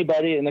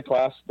anybody in the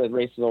class that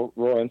races the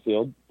Royal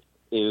Enfield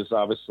is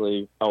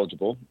obviously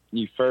eligible.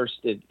 The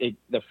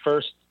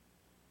first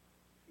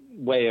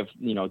way of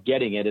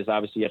getting it is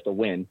obviously you have to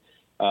win.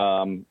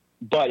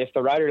 But if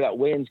the rider that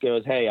wins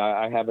goes, hey,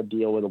 I have a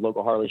deal with a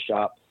local Harley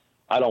shop,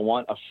 I don't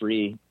want a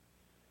free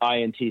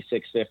INT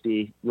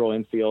 650 Royal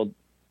Enfield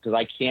because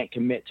I can't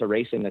commit to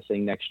racing this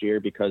thing next year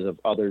because of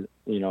other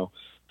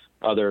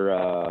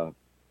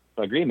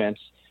agreements,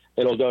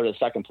 it'll go to the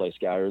second place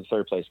guy or the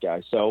third place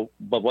guy. So,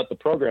 but what the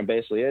program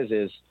basically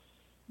is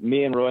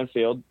me and Royal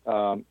Enfield,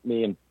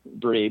 me and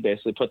Bree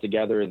basically put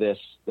together this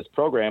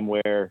program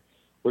where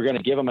we're going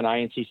to give them an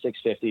INT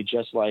 650,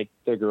 just like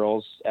the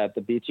girls at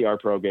the BTR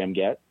program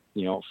get,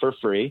 for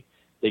free.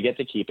 They get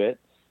to keep it.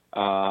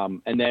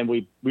 And then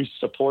we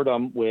support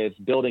them with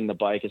building the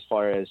bike as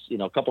far as,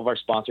 a couple of our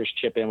sponsors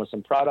chip in with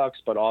some products,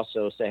 but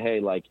also say,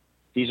 hey, like,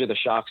 these are the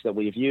shocks that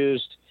we've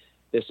used.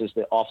 This is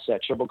the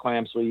offset triple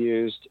clamps we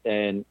used,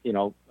 and,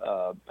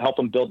 help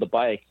them build the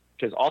bike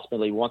because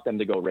ultimately we want them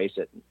to go race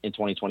it in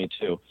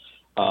 2022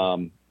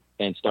 and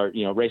start,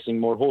 racing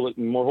more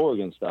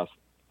hooligan stuff.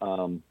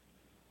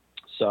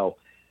 So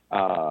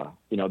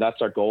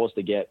that's our goal is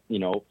to get,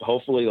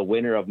 hopefully the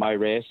winner of my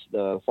race,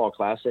 the Fall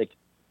Classic,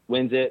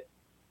 wins it.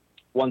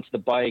 Once the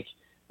bike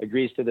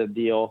agrees to the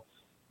deal,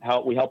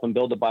 we help them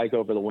build the bike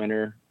over the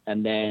winter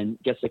and then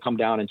gets to come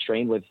down and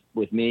train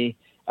with me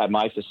at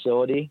my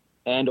facility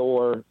and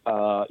or,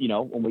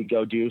 when we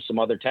go do some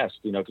other tests,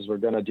 because we're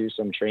going to do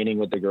some training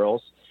with the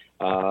girls.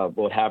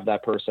 We'll have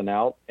that person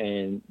out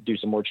and do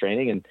some more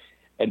training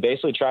and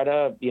basically try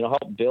to,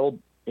 help build,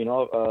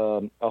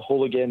 a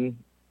hooligan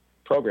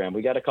program.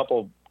 We got a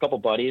couple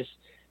buddies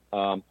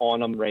on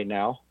them right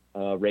now,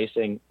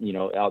 racing,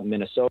 out in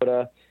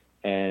Minnesota.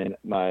 And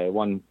my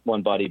one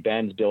buddy,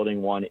 Ben's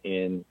building one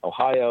in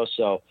Ohio.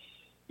 So,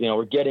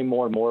 we're getting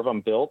more and more of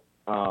them built,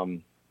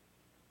 and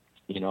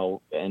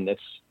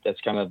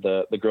that's kind of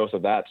the growth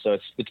of that. So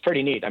it's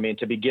pretty neat. I mean,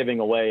 to be giving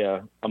away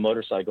a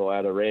motorcycle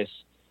at a race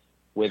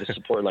with a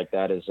support like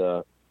that it's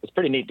a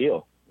pretty neat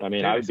deal. I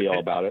mean, I would be all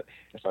about it.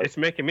 It's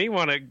making me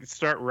want to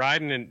start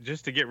riding and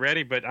just to get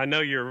ready. But I know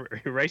your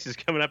race is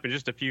coming up in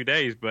just a few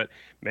days. But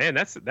man,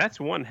 that's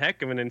one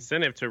heck of an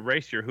incentive to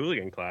race your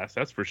hooligan class.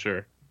 That's for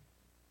sure.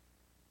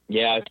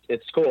 Yeah,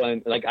 it's cool.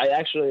 And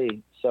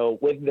so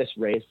with this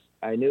race,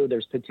 I knew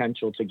there's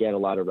potential to get a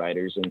lot of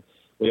riders, and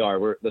the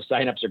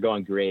signups are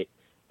going great.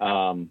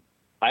 I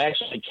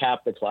actually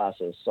capped the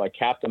classes. So I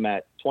capped them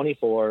at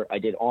 24. I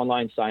did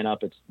online sign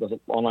up. The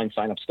online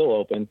sign up still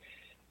open.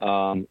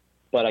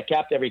 But I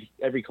capped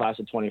every class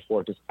at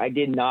 24 because I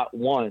did not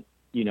want,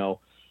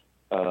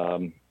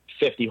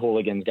 50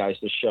 hooligan guys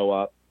to show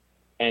up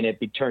and it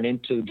be turned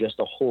into just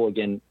a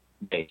hooligan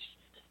base,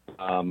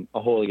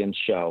 a hooligan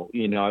show.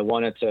 I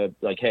wanted to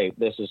like, hey,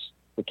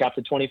 we capped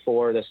at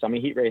 24. The summer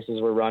heat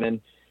races we're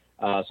running,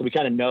 so we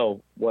kind of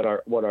know what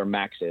our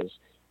max is.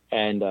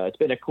 And it's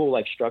been a cool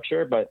like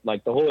structure, but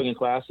like the hooligan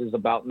class is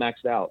about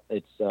maxed out.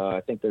 It's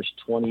I think there's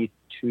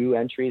 22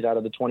 entries out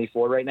of the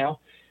 24 right now,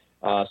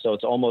 so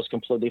it's almost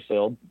completely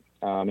filled.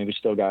 And we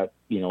still got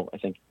I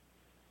think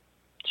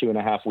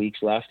 2.5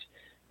 weeks left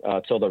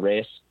till the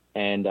race.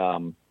 And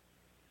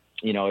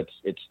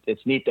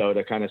it's neat though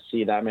to kind of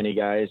see that many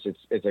guys.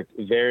 It's a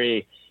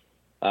very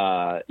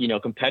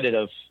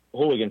competitive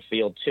hooligan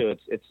field too.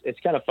 It's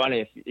kind of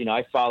funny if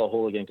I follow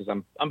hooligan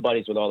because I'm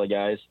buddies with all the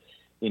guys.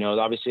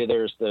 Obviously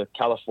there's the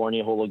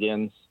California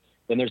hooligans,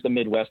 then there's the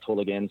Midwest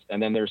hooligans,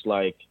 and then there's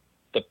like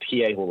the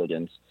PA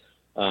hooligans.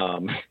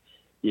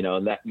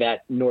 That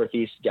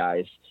Northeast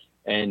guys.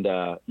 And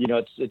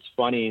it's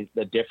funny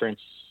the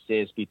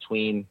differences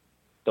between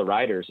the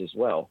riders as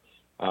well.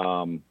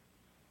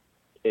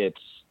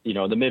 It's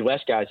the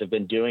Midwest guys have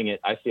been doing it,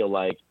 I feel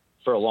like,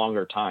 for a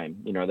longer time.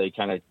 They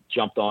kind of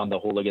jumped on the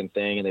hooligan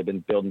thing and they've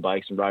been building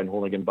bikes and riding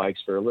hooligan bikes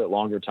for a little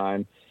longer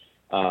time.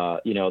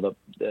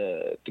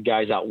 The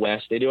guys out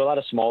west, they do a lot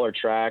of smaller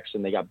tracks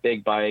and they got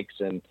big bikes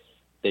and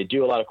they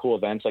do a lot of cool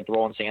events like the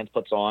Rolling Sands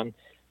puts on.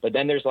 But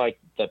then there's like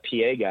the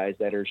PA guys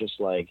that are just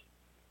like,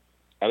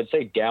 I would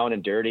say down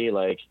and dirty,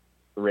 like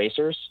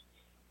racers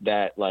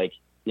that like,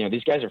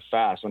 these guys are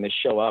fast. When they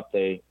show up,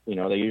 they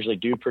usually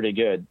do pretty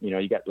good.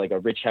 You got like a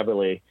Rich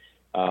Heverly.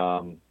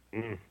 I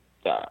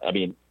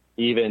mean,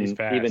 even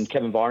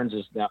Kevin Barnes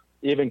is now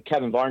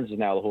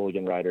the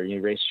hooligan rider.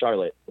 You race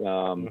Charlotte.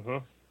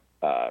 Ron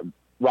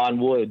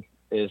Wood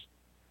is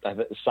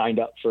signed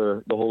up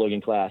for the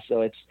hooligan class.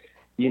 So it's,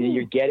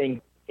 you're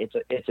getting, it's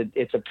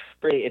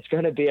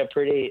going to be a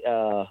pretty,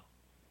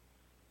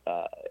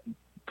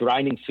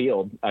 grinding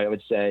field, I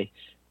would say,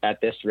 at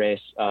this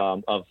race,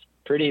 of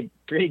pretty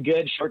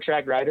good short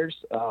track riders,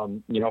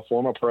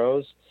 former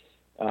pros.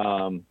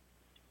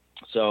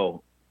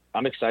 So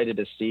I'm excited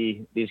to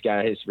see these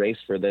guys race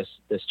for this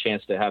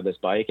chance to have this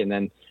bike and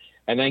then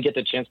get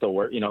the chance to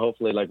work,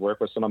 hopefully like work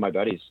with some of my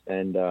buddies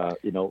and,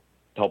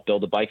 help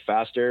build the bike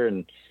faster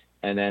and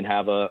then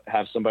have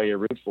somebody to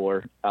root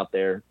for out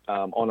there,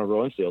 on a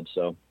rowing field.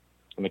 So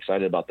I'm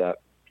excited about that.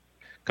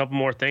 A couple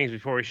more things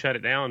before we shut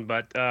it down.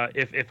 But,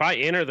 if I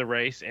enter the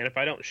race and if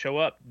I don't show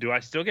up, do I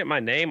still get my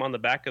name on the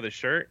back of the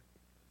shirt?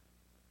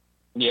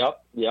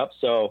 Yep.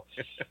 So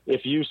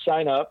if you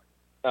sign up,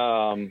 we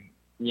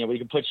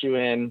can put you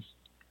in,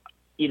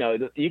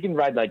 you can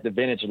ride like the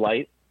vintage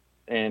light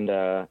and,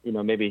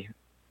 maybe,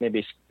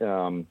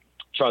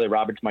 Charlie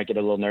Roberts might get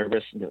a little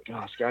nervous and be like,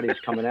 oh, Scotty's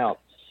coming out.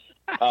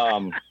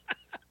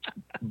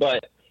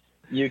 But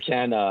you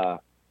can, the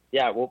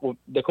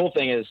cool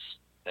thing is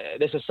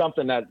this is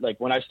something that like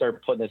when I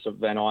started putting this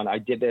event on, I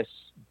did this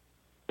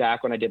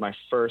back when I did my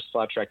first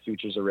Flat Track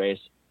Futures race,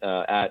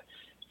 at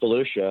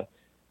Volusia.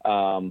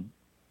 I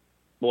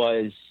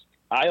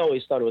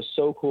always thought it was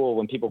so cool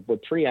when people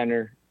would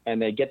pre-enter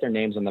and they get their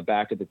names on the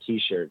back of the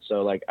t-shirt.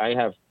 So like I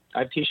have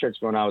t-shirts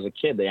from when I was a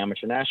kid, the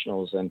Amateur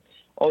Nationals and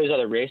all these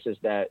other races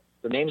that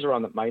the names are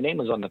my name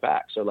was on the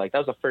back. So like, that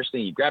was the first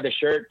thing. You grab the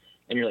shirt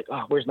and you're like,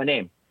 oh, where's my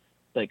name?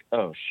 Like,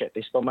 oh shit,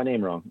 they spelled my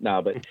name wrong.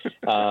 No, but,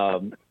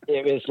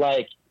 it was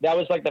like, that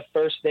was like the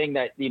first thing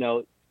that,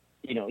 you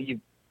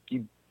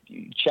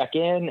check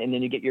in and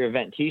then you get your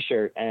event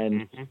t-shirt.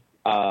 And,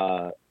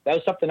 that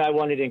was something I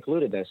wanted to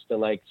include in this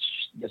to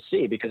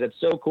see, because it's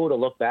so cool to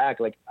look back.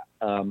 Like,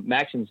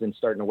 Maxon's been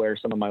starting to wear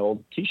some of my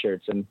old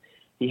t-shirts and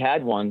he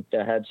had one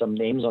that had some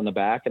names on the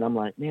back. And I'm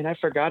like, man, I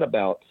forgot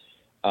about,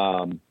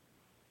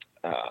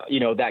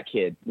 that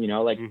kid, I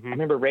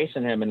remember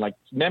racing him and like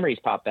memories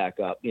pop back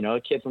up, a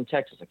kid from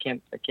Texas. I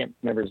can't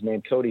remember his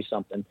name, Cody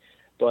something,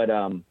 but,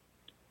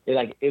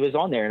 it was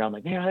on there and I'm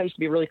like, man, I used to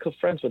be really cool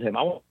friends with him.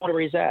 I wonder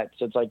where he's at.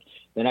 So it's like,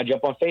 then I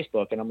jump on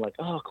Facebook and I'm like,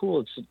 oh,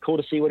 cool. It's cool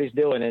to see what he's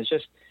doing. And it's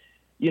just,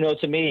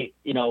 to me,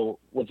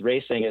 with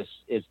racing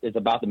is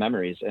about the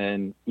memories.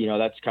 And,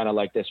 that's kind of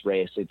like this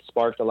race. It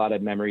sparked a lot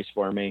of memories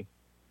for me,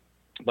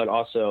 but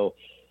also,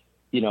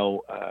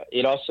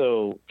 it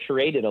also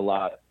created a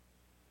lot,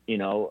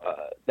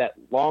 that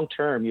long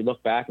term you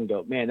look back and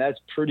go, man, that's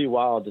pretty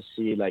wild to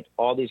see like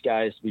all these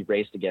guys we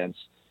raced against,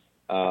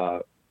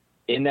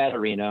 in that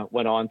arena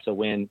went on to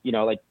win,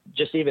 like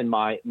just even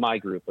my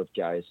group of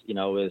guys,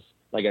 is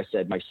like I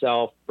said,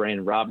 myself,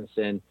 Brandon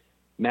Robinson,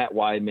 Matt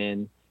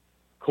Weidman,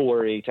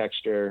 Corey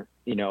Texture,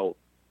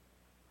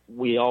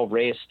 we all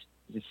raced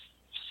the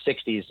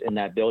 60s in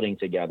that building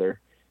together,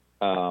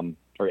 or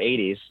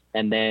 80s.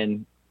 And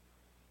then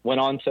went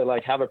on to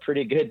like have a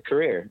pretty good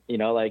career,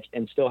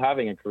 and still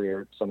having a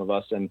career, some of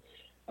us. And,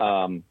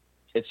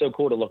 it's so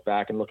cool to look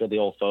back and look at the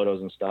old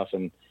photos and stuff.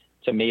 And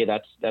to me,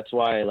 that's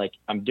why like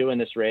I'm doing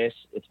this race.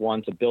 It's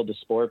one to build the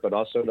sport, but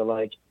also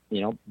to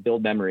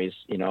build memories,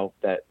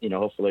 that,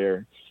 hopefully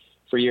are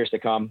for years to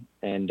come.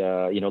 And,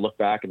 look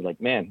back and like,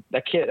 man,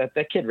 that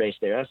kid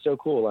raced there. That's so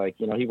cool. Like,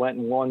 he went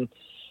and won,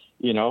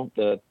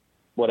 the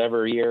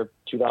whatever year,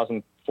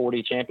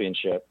 2040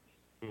 championship.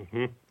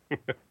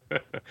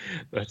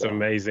 That's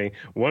amazing.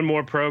 One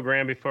more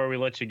program before we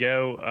let you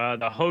go.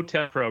 The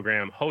hotel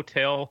program,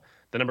 Hotel,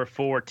 the number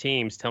 4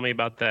 teams. Tell me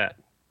about that.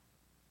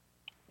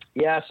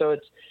 Yeah, so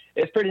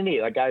it's pretty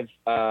neat. Like I've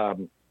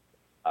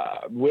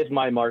with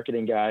my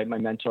marketing guy, my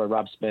mentor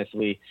Rob Smith,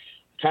 we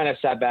kind of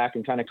sat back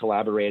and kind of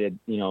collaborated.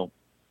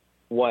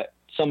 What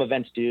some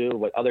events do,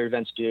 what other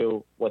events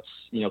do, what's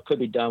could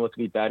be done, what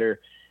could be better.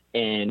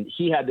 And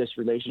he had this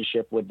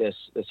relationship with this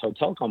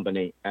hotel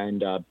company,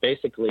 and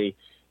basically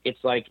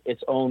it's like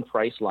its own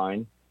price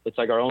line. It's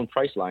like our own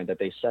price line that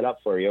they set up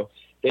for you.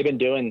 They've been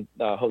doing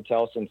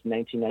hotels since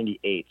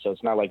 1998, so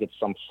it's not like it's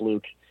some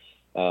fluke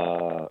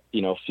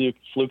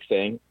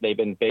thing. They've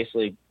been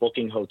basically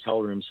booking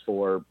hotel rooms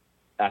for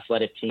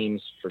athletic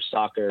teams, for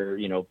soccer,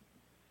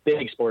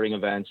 big sporting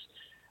events.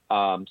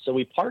 So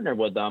we partnered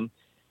with them,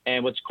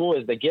 and what's cool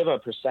is they give a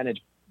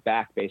percentage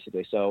back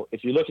basically. So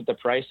if you look at the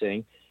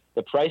pricing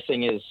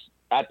is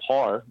at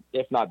par,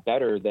 if not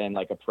better than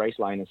like a price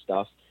line and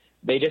stuff.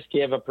 They just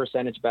give a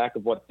percentage back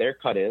of what their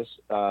cut is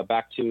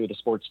back to the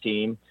sports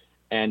team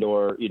and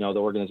or the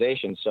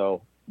organization.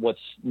 So what's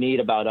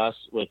neat about us,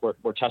 like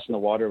we're testing the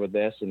water with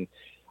this, and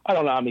I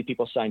don't know how many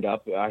people signed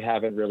up. I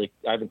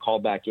haven't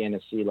called back in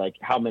to see like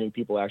how many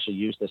people actually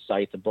use the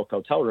site to book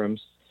hotel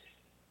rooms.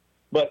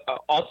 But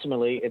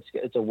ultimately,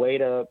 it's a way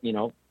to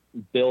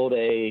build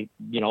a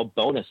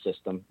bonus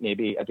system.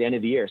 Maybe at the end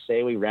of the year,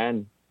 say we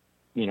ran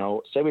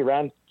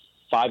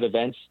 5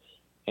 events,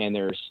 and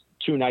there's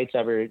 2 nights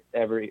every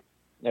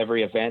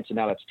event, so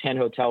now that's 10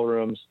 hotel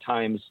rooms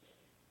times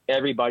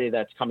everybody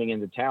that's coming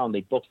into town.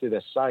 They book through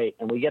the site,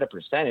 and we get a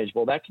percentage.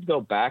 Well, that could go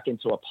back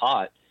into a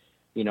pot,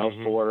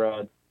 for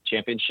a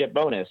championship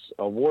bonus,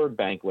 award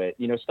banquet,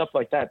 stuff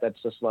like that.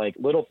 That's just like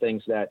little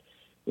things that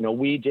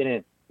we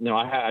didn't,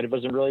 I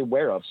wasn't really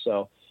aware of.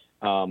 So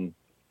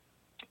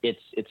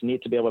it's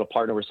neat to be able to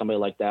partner with somebody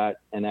like that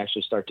and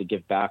actually start to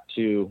give back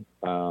to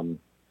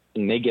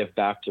and they give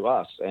back to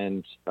us,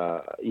 and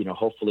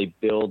hopefully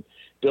build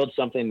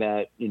something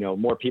that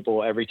more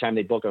people, every time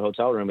they book a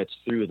hotel room, it's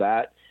through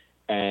that,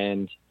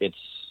 and it's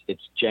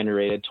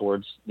generated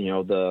towards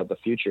the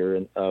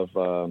future of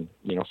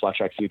Flat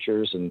Track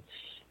Futures and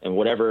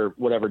whatever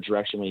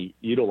direction we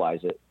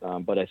utilize it.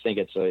 But I think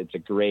it's a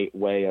great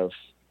way of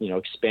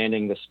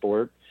expanding the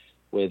sport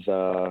with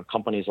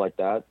companies like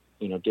that.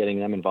 Getting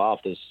them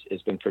involved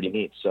has been pretty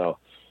neat. So.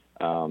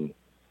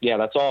 Yeah,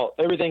 that's all.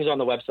 Everything's on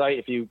the website.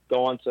 If you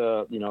go on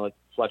to, like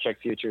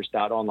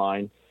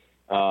flattrackfutures.online,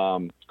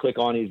 click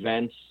on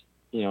events,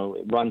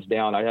 it runs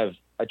down. I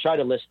try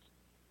to list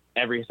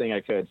everything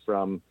I could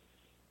from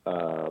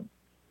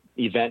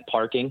event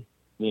parking,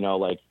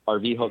 like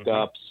RV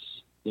hookups,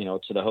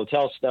 to the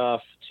hotel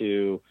stuff,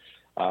 to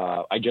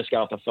I just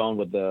got off the phone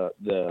with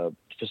the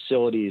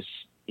facilities,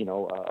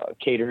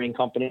 catering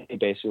company,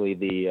 basically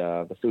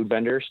the food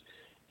vendors,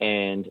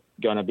 and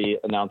going to be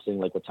announcing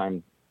like what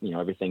time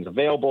everything's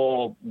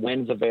available,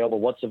 when's available,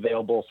 what's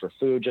available for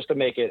food, just to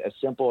make it as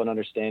simple and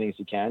understanding as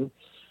you can,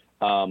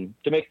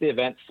 to make the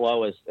event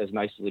flow as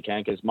nice as we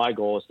can. Because my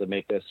goal is to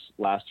make this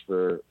last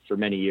for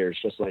many years,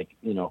 just like,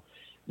 that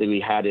we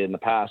had it in the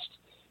past.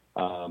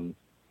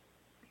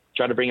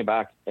 Try to bring it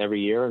back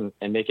every year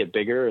and make it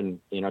bigger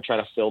and, try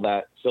to fill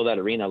that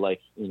arena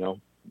like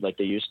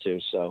they used to.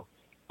 So,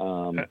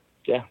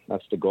 yeah,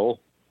 that's the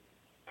goal.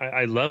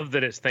 I love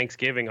that it's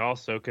Thanksgiving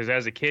also, because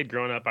as a kid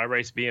growing up, I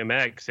raced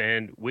BMX,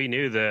 and we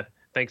knew the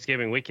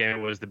Thanksgiving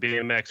weekend was the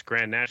BMX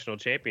Grand National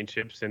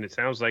Championships. And it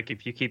sounds like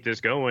if you keep this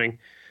going,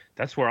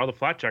 that's where all the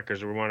flat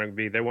trackers will want to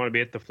be. They want to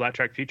be at the Flat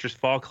Track Futures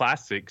Fall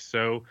Classic.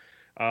 So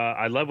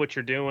I love what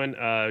you're doing.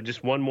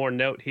 Just one more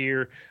note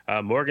here.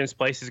 Morgan's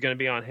Place is going to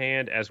be on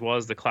hand, as well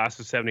as the Class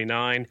of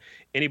 79.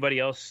 Anybody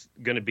else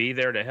going to be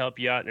there to help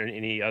you out, and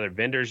any other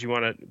vendors you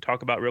want to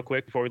talk about real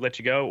quick before we let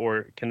you go,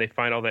 or can they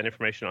find all that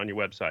information on your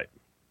website?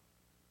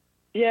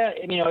 Yeah,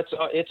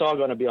 it's all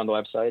going to be on the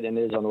website, and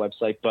it is on the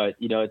website. But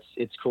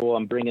it's cool.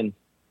 I'm bringing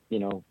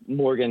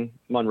Morgan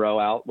Monroe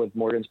out with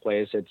Morgan's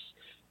Place. It's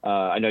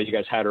I know you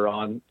guys had her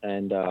on,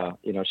 and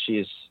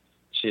she's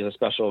a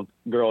special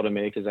girl to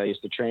me because I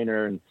used to train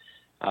her, and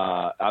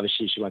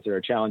obviously she went through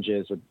her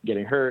challenges with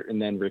getting hurt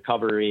and then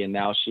recovery, and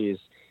now she's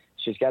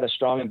got a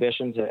strong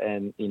ambitions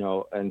and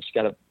she's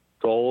got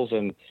goals,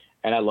 and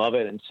I love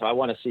it. And so I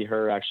want to see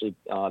her actually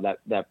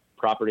that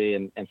property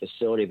and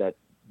facility that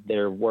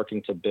they're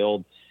working to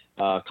build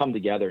come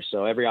together.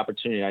 So every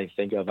opportunity I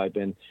think of, I've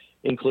been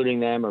including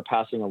them or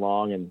passing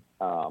along, and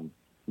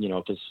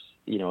because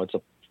it's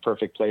a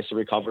perfect place of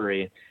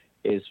recovery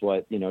is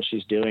what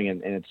she's doing,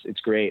 and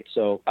it's great.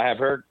 So I have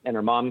her and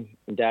her mom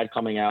and dad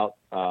coming out.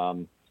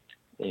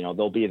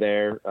 They'll be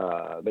there.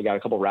 They got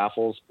a couple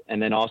raffles,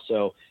 and then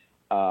also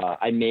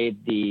I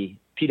made the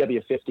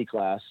PW50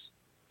 class,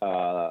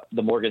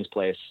 the Morgan's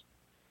Place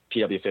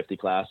PW50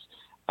 class.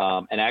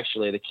 And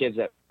actually the kids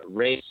that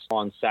race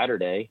on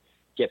Saturday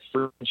get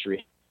free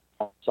entry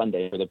on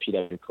Sunday for the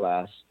PW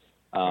class.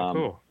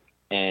 Cool.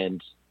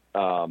 And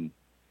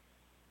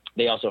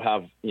they also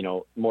have,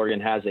 Morgan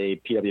has a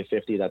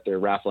PW50 that they're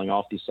raffling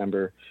off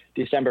December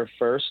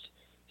 1st.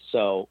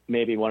 So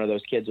maybe one of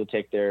those kids will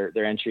take their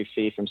entry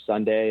fee from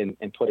Sunday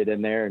and put it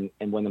in there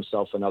and win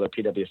themselves another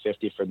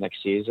PW50 for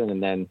next season.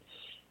 And then,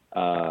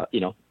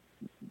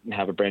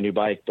 have a brand new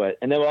bike.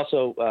 And then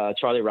also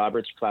Charlie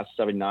Roberts, class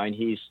 79.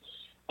 He's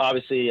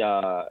obviously,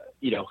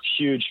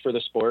 huge for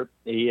the sport.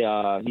 He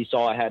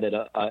saw I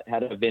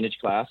had a vintage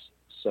class.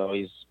 So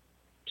he's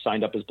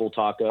signed up his Bull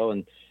Taco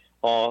and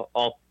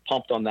all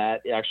pumped on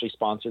that. He actually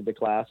sponsored the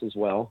class as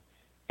well.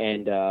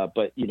 And,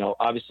 but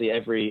obviously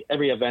every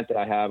event that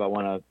I have, I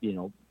want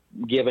to,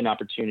 give an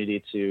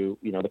opportunity to,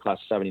 the class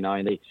of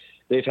 79.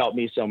 They've helped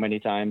me so many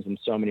times and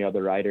so many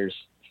other riders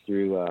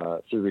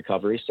through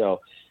recovery.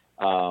 So,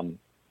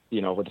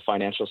 with the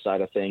financial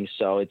side of things.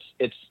 So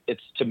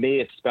it's to me,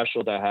 it's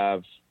special to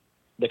have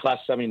the class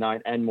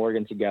 79 and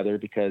Morgan together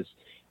because,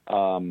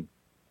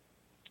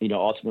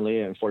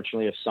 ultimately,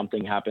 unfortunately, if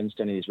something happens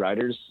to any of these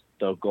riders,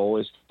 the goal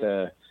is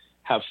to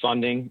have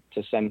funding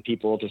to send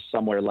people to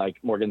somewhere like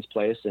Morgan's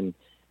Place and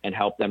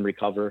help them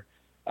recover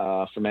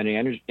from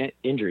any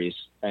injuries.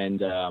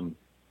 And, I'm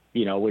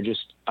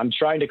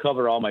trying to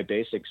cover all my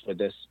basics with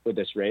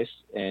this race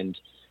and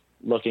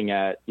looking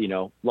at,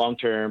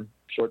 long-term,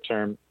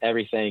 short-term,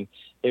 everything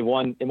in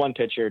one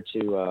picture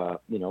to,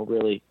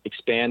 really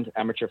expand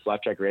amateur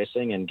flat track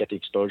racing and get the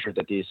exposure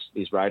that these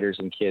riders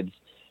and kids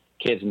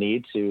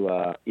need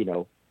to,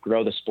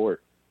 grow the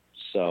sport.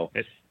 So,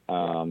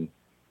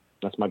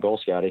 that's my goal,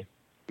 Scotty.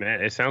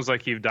 Man, it sounds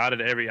like you've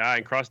dotted every I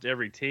and crossed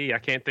every T. I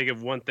can't think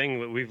of one thing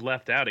that we've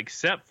left out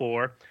except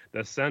for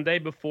the Sunday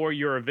before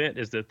your event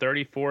is the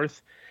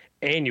 34th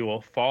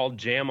annual Fall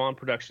Jam On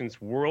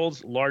Productions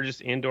world's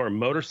largest indoor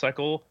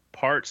motorcycle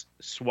parts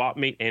swap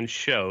meet and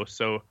show.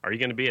 So are you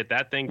going to be at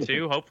that thing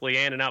too? Hopefully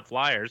handing out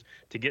flyers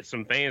to get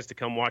some fans to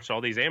come watch all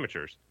these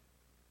amateurs.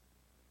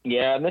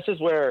 Yeah, and this is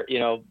where,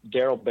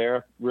 Daryl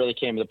Bear really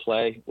came into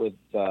play with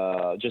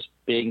just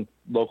being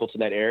local to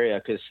that area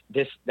because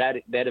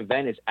that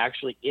event is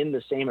actually in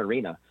the same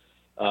arena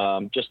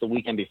just the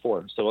weekend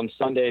before. So on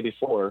Sunday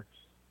before,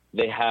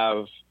 they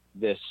have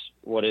this,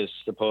 what is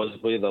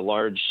supposedly the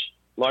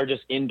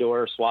largest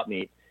indoor swap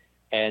meet.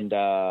 And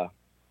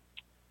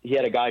he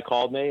had a guy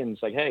called me and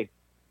it's like, hey,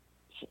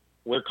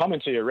 we're coming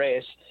to your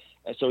race.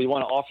 And so we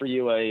want to offer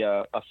you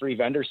a free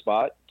vendor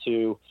spot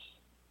to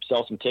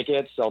sell some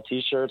tickets, sell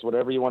T-shirts,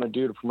 whatever you want to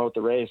do to promote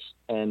the race.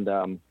 And,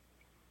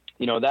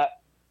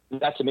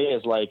 that to me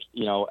is like,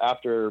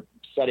 after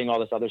setting all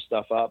this other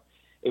stuff up,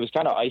 it was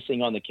kind of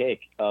icing on the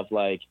cake of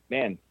like,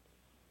 man,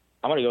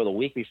 I'm going to go the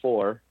week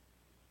before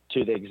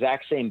to the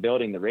exact same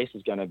building the race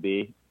is going to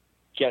be,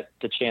 get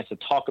the chance to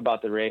talk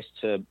about the race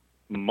to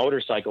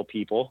motorcycle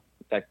people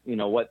that,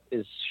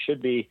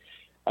 should be,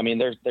 I mean,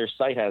 their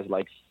site has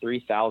like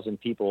 3,000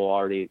 people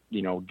already,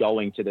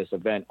 going to this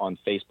event on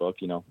Facebook,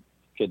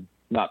 could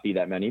not be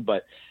that many,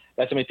 but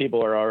that's how many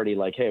people are already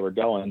like, hey, we're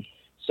going.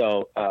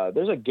 So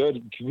there's a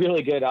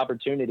really good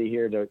opportunity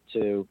here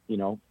to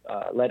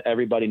let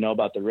everybody know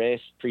about the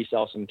race,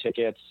 pre-sell some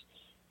tickets,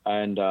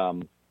 and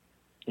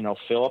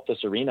fill up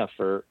this arena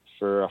for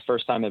a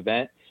first-time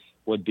event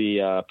would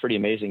be pretty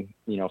amazing.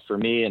 For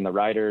me and the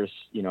riders,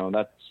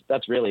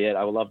 that's really it.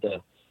 I love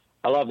to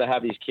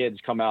have these kids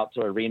come out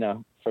to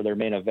arena for their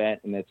main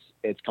event, and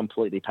it's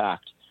completely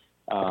packed.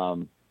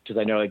 Because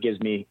I know it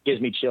gives me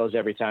chills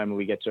every time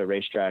we get to a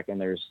racetrack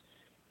and there's,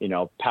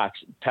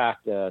 packed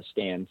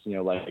stands,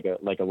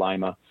 like a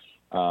Lima.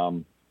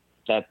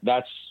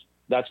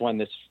 That's when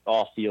this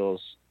all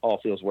feels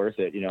worth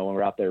it. When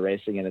we're out there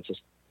racing and it's just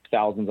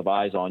thousands of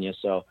eyes on you.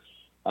 So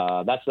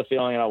that's the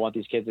feeling I want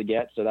these kids to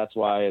get. So that's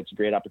why it's a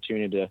great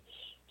opportunity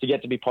to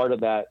get to be part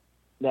of that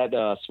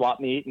swap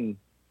meet and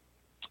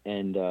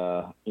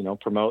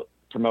promote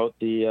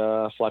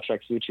the Flat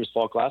Track Futures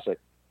Fall Classic.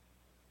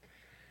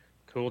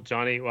 Cool,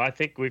 Johnny. Well, I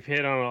think we've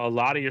hit on a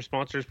lot of your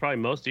sponsors, probably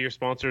most of your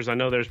sponsors. I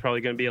know there's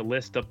probably going to be a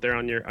list up there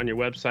on your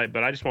website,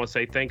 but I just want to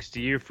say thanks to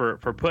you for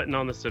putting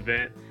on this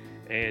event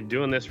and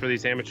doing this for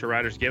these amateur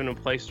riders, giving them a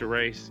place to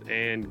race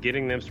and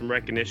getting them some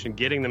recognition,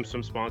 getting them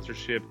some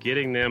sponsorship,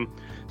 getting them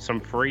some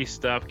free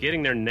stuff,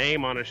 getting their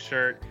name on a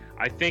shirt.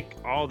 I think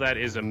all that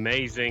is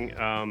amazing.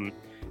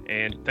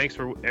 And thanks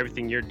for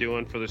everything you're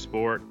doing for the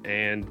sport,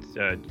 and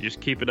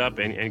just keep it up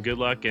and good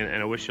luck.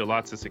 And I wish you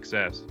lots of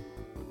success.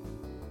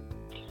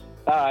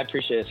 I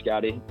appreciate it,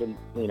 Scotty.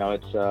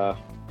 It's going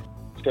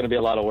to be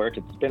a lot of work.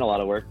 It's been a lot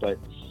of work, but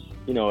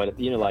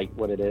like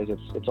what it is.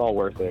 It's all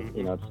worth it.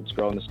 It's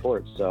growing the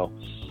sport. So,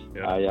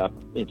 yeah.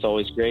 It's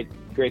always great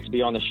to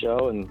be on the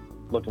show, and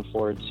looking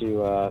forward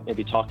to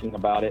maybe talking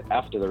about it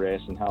after the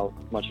race and how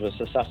much of a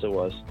success it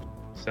was.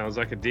 Sounds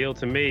like a deal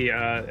to me.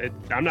 I'm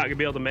not going to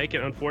be able to make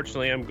it.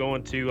 Unfortunately, I'm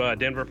going to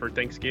Denver for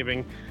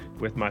Thanksgiving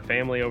with my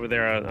family over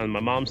there on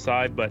my mom's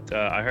side, but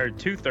I heard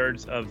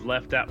 2/3 of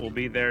Left Out will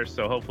be there,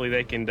 so hopefully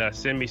they can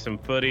send me some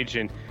footage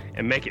and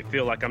make it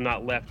feel like I'm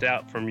not left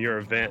out from your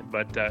event.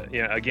 But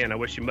again, I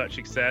wish you much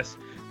success.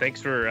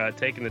 Thanks for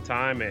taking the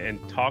time and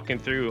talking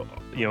through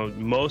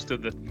most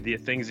of the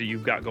things that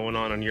you've got going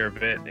on your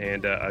event.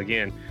 And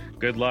again,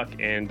 good luck,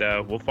 and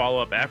we'll follow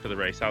up after the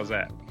race. How's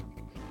that?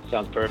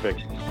 Sounds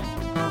perfect.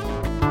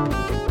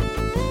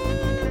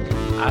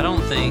 I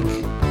don't think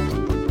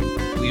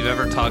we've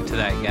ever talked to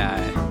that guy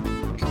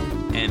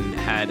and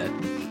had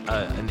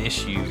an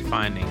issue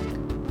finding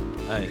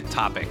a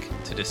topic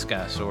to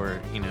discuss or,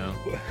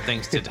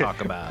 things to talk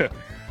about.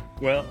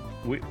 Well,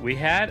 we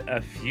had a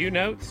few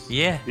notes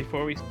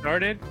before we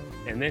started,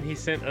 and then he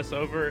sent us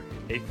over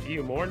a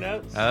few more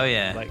notes. Oh,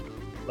 yeah.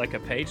 Like a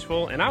page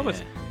full. And I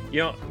was,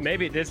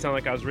 maybe it did sound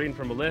like I was reading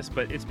from a list,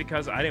 but it's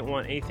because I didn't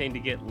want anything to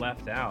get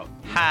left out.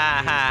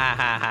 Ha, ha,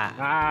 ha,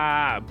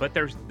 ha. But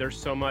there's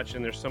so much,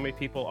 and there's so many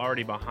people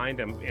already behind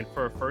him. And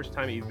for a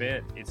first-time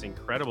event, it's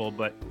incredible.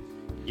 But,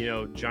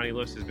 Johnny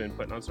Lewis has been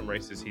putting on some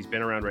races. He's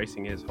been around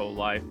racing his whole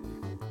life.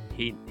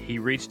 He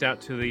reached out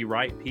to the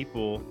right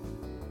people,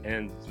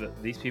 and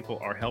these people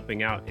are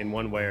helping out in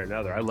one way or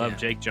another. I love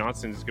Jake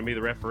Johnson is going to be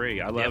the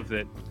referee. I love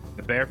that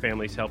the Bear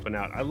family's helping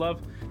out. I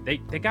love they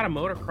got a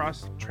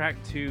motocross track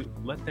to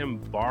let them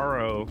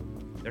borrow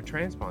their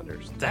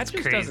transponders. That just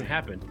crazy. Doesn't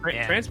happen.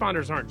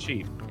 Transponders aren't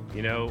cheap,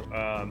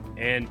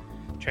 and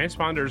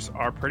transponders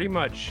are pretty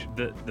much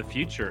the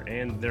future,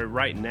 and they're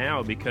right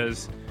now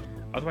because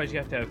otherwise you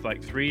have to have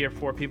like 3 or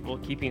 4 people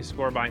keeping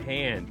score by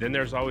hand. Then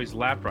there's always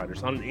lap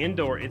riders. On an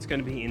indoor, it's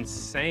going to be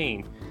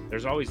insane.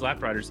 There's always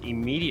lap riders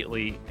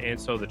immediately, and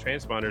so the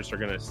transponders are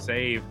going to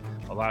save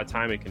a lot of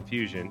time and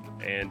confusion,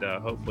 and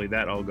hopefully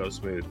that all goes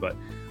smooth. But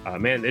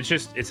man, it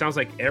sounds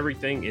like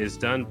everything is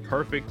done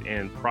perfect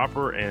and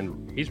proper,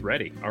 and he's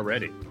ready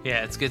already.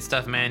 Yeah, it's good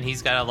stuff, man.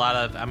 He's got a lot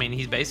of,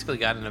 he's basically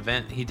got an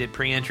event. He did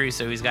pre-entry,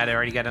 so he's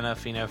already got enough,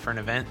 for an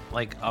event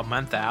like a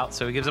month out.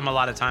 So it gives him a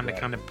lot of time to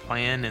kind of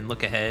plan and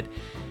look ahead.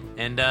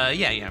 And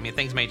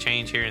things may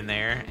change here and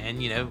there,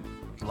 and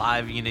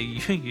live,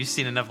 you've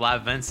seen enough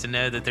live events to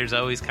know that there's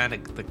always kind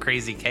of the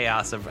crazy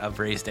chaos of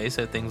race day,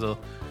 so things will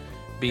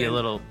be a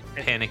little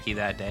panicky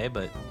that day,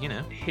 but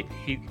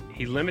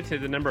he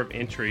limited the number of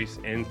entries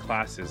and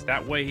classes.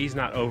 That way he's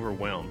not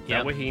overwhelmed.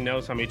 That way he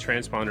knows how many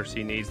transponders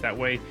he needs. That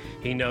way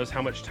he knows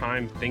how much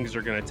time things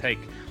are going to take.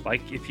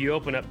 Like if you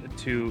open up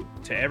to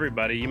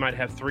everybody, you might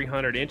have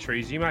 300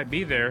 entries. You might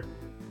be there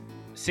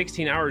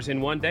 16 hours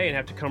in one day and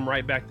have to come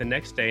right back the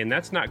next day, and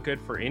that's not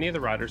good for any of the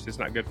riders. It's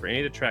not good for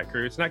any of the track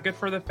crew. It's not good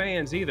for the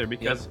fans either,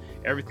 because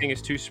everything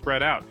is too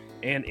spread out.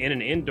 And in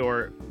an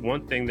indoor,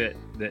 one thing that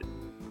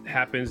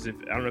happens, I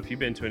don't know if you've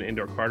been to an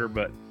indoor karter,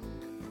 but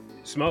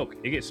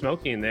it gets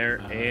smoky in there,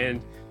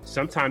 and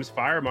sometimes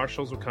fire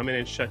marshals will come in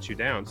and shut you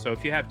down. So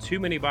if you have too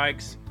many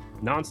bikes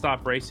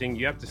nonstop racing,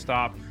 you have to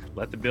stop,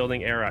 let the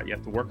building air out. You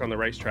have to work on the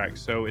racetrack.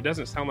 So it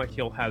doesn't sound like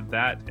he'll have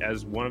that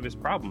as one of his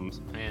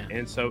problems.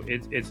 And so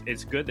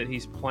it's good that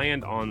he's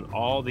planned on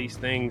all these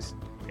things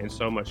and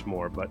so much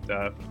more.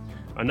 But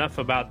enough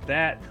about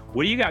that.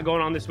 What do you got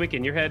going on this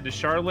weekend? You're headed to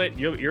Charlotte.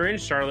 You're in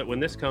Charlotte when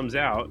this comes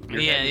out.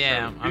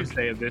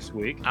 Tuesday of this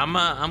week.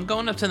 I'm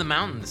going up to the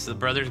mountains. The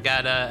brother's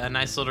got a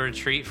nice little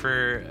retreat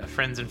for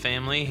friends and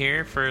family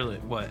here for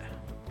what?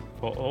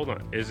 Well, hold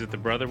on. Is it the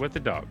brother with the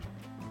dog?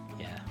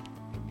 Yeah.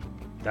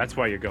 That's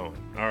why you're going.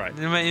 All right.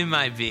 It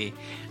might be.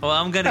 Well,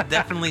 I'm gonna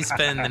definitely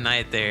spend the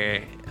night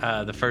there,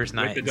 the first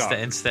night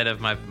instead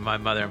of my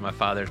mother and my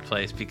father's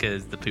place,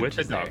 because the pooch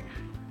is there.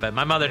 But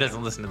my mother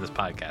doesn't listen to this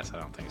podcast, I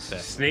don't think so.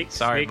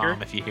 Sorry, Sneaker?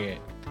 Mom, if you hear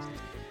it.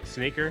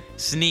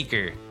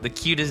 Sneaker, the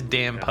cutest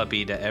damn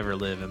puppy to ever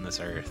live in this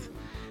earth.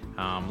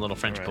 Little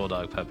French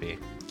bulldog puppy,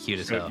 cute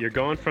as hell. You're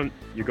going from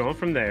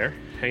there,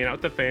 hanging out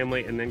with the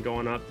family, and then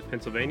going up to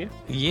Pennsylvania.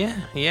 Yeah.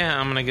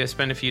 I'm gonna go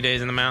spend a few days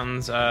in the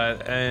mountains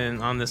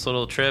and on this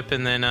little trip,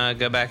 and then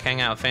go back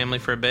hang out with family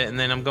for a bit, and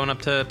then I'm going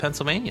up to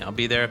Pennsylvania. I'll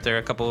be there up there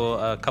a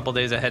couple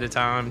days ahead of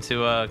time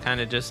to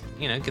kind of just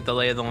get the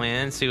lay of the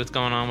land, see what's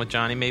going on with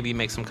Johnny, maybe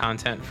make some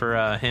content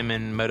for him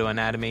and Moto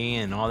Anatomy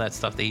and all that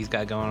stuff that he's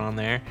got going on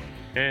there.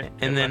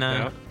 And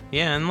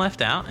then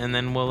left out, and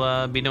then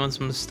we'll be doing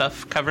some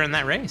stuff covering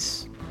that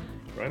race.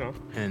 Right on.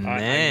 And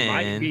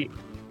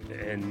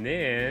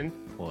then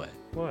what?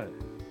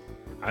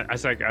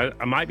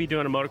 I might be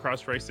doing a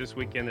motocross race this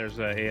weekend. There's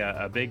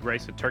a big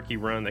race, a turkey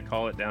run, they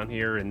call it, down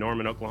here in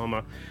Norman,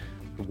 Oklahoma.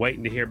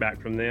 Waiting to hear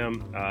back from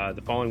them.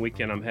 The following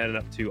weekend, I'm headed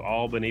up to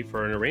Albany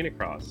for an arena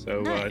cross.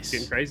 So nice. It's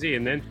getting crazy,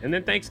 and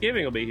then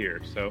Thanksgiving will be here.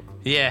 So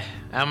yeah,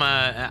 I'm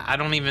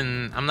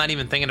not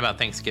even thinking about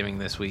Thanksgiving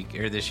this week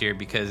or this year,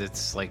 because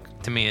it's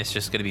like, to me, it's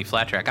just gonna be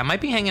flat track. I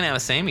might be hanging out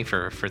with Sammy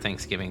for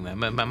Thanksgiving though.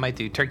 I might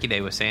do Turkey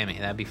Day with Sammy.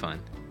 That'd be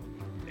fun.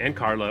 And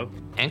Carlo.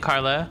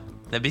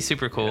 That'd be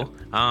super cool.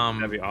 Yeah,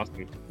 that'd be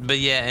awesome. But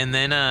yeah, and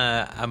then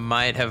I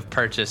might have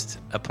purchased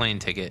a plane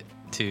ticket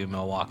to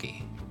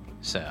Milwaukee.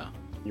 So.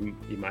 You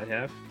might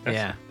have.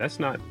 That's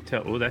not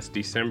till that's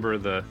December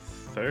the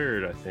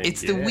 3rd, I think.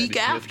 It's the week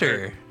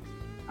after.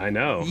 I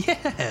know.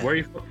 Yeah. Where are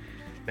you?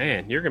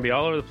 Man, you're gonna be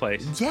all over the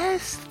place.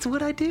 Yes, that's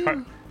what I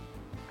do.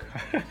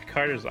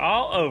 Carter's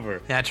all over.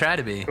 Yeah, I try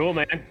to be. Cool,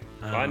 man.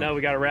 Well, I know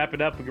we got to wrap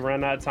it up. We can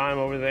run out of time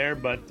over there,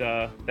 but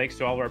thanks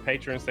to all of our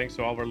patrons, thanks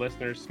to all of our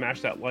listeners.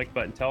 Smash that like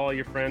button. Tell all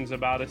your friends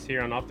about us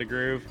here on Off the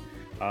Groove.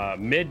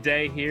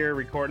 Midday here,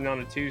 recording on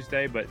a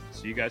Tuesday, but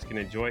so you guys can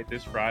enjoy it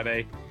this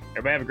Friday.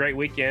 Everybody have a great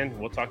weekend.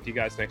 We'll talk to you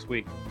guys next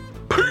week.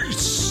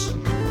 Peace!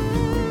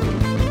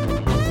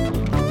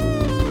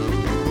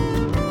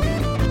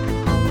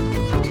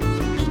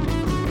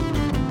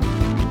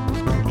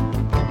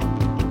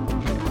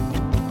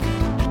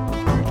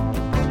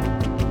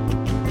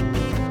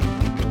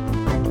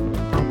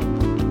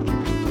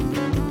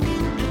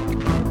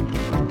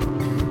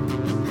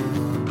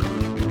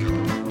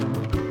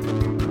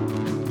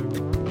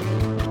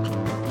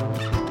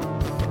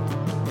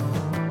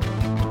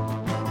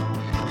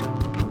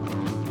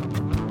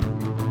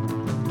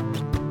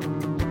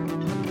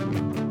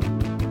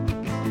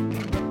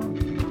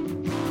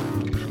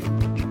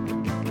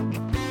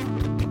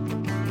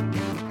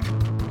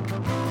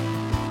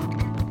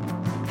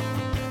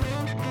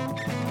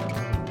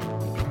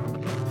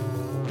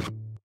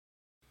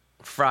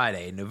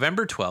 Friday,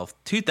 November 12th,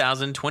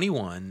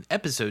 2021,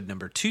 episode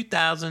number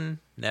 2000.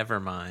 Never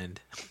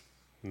mind.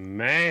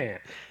 Man.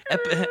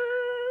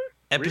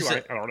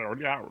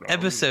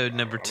 Episode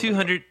number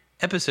 200.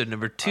 Episode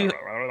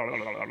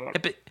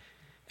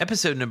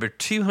number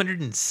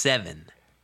 207.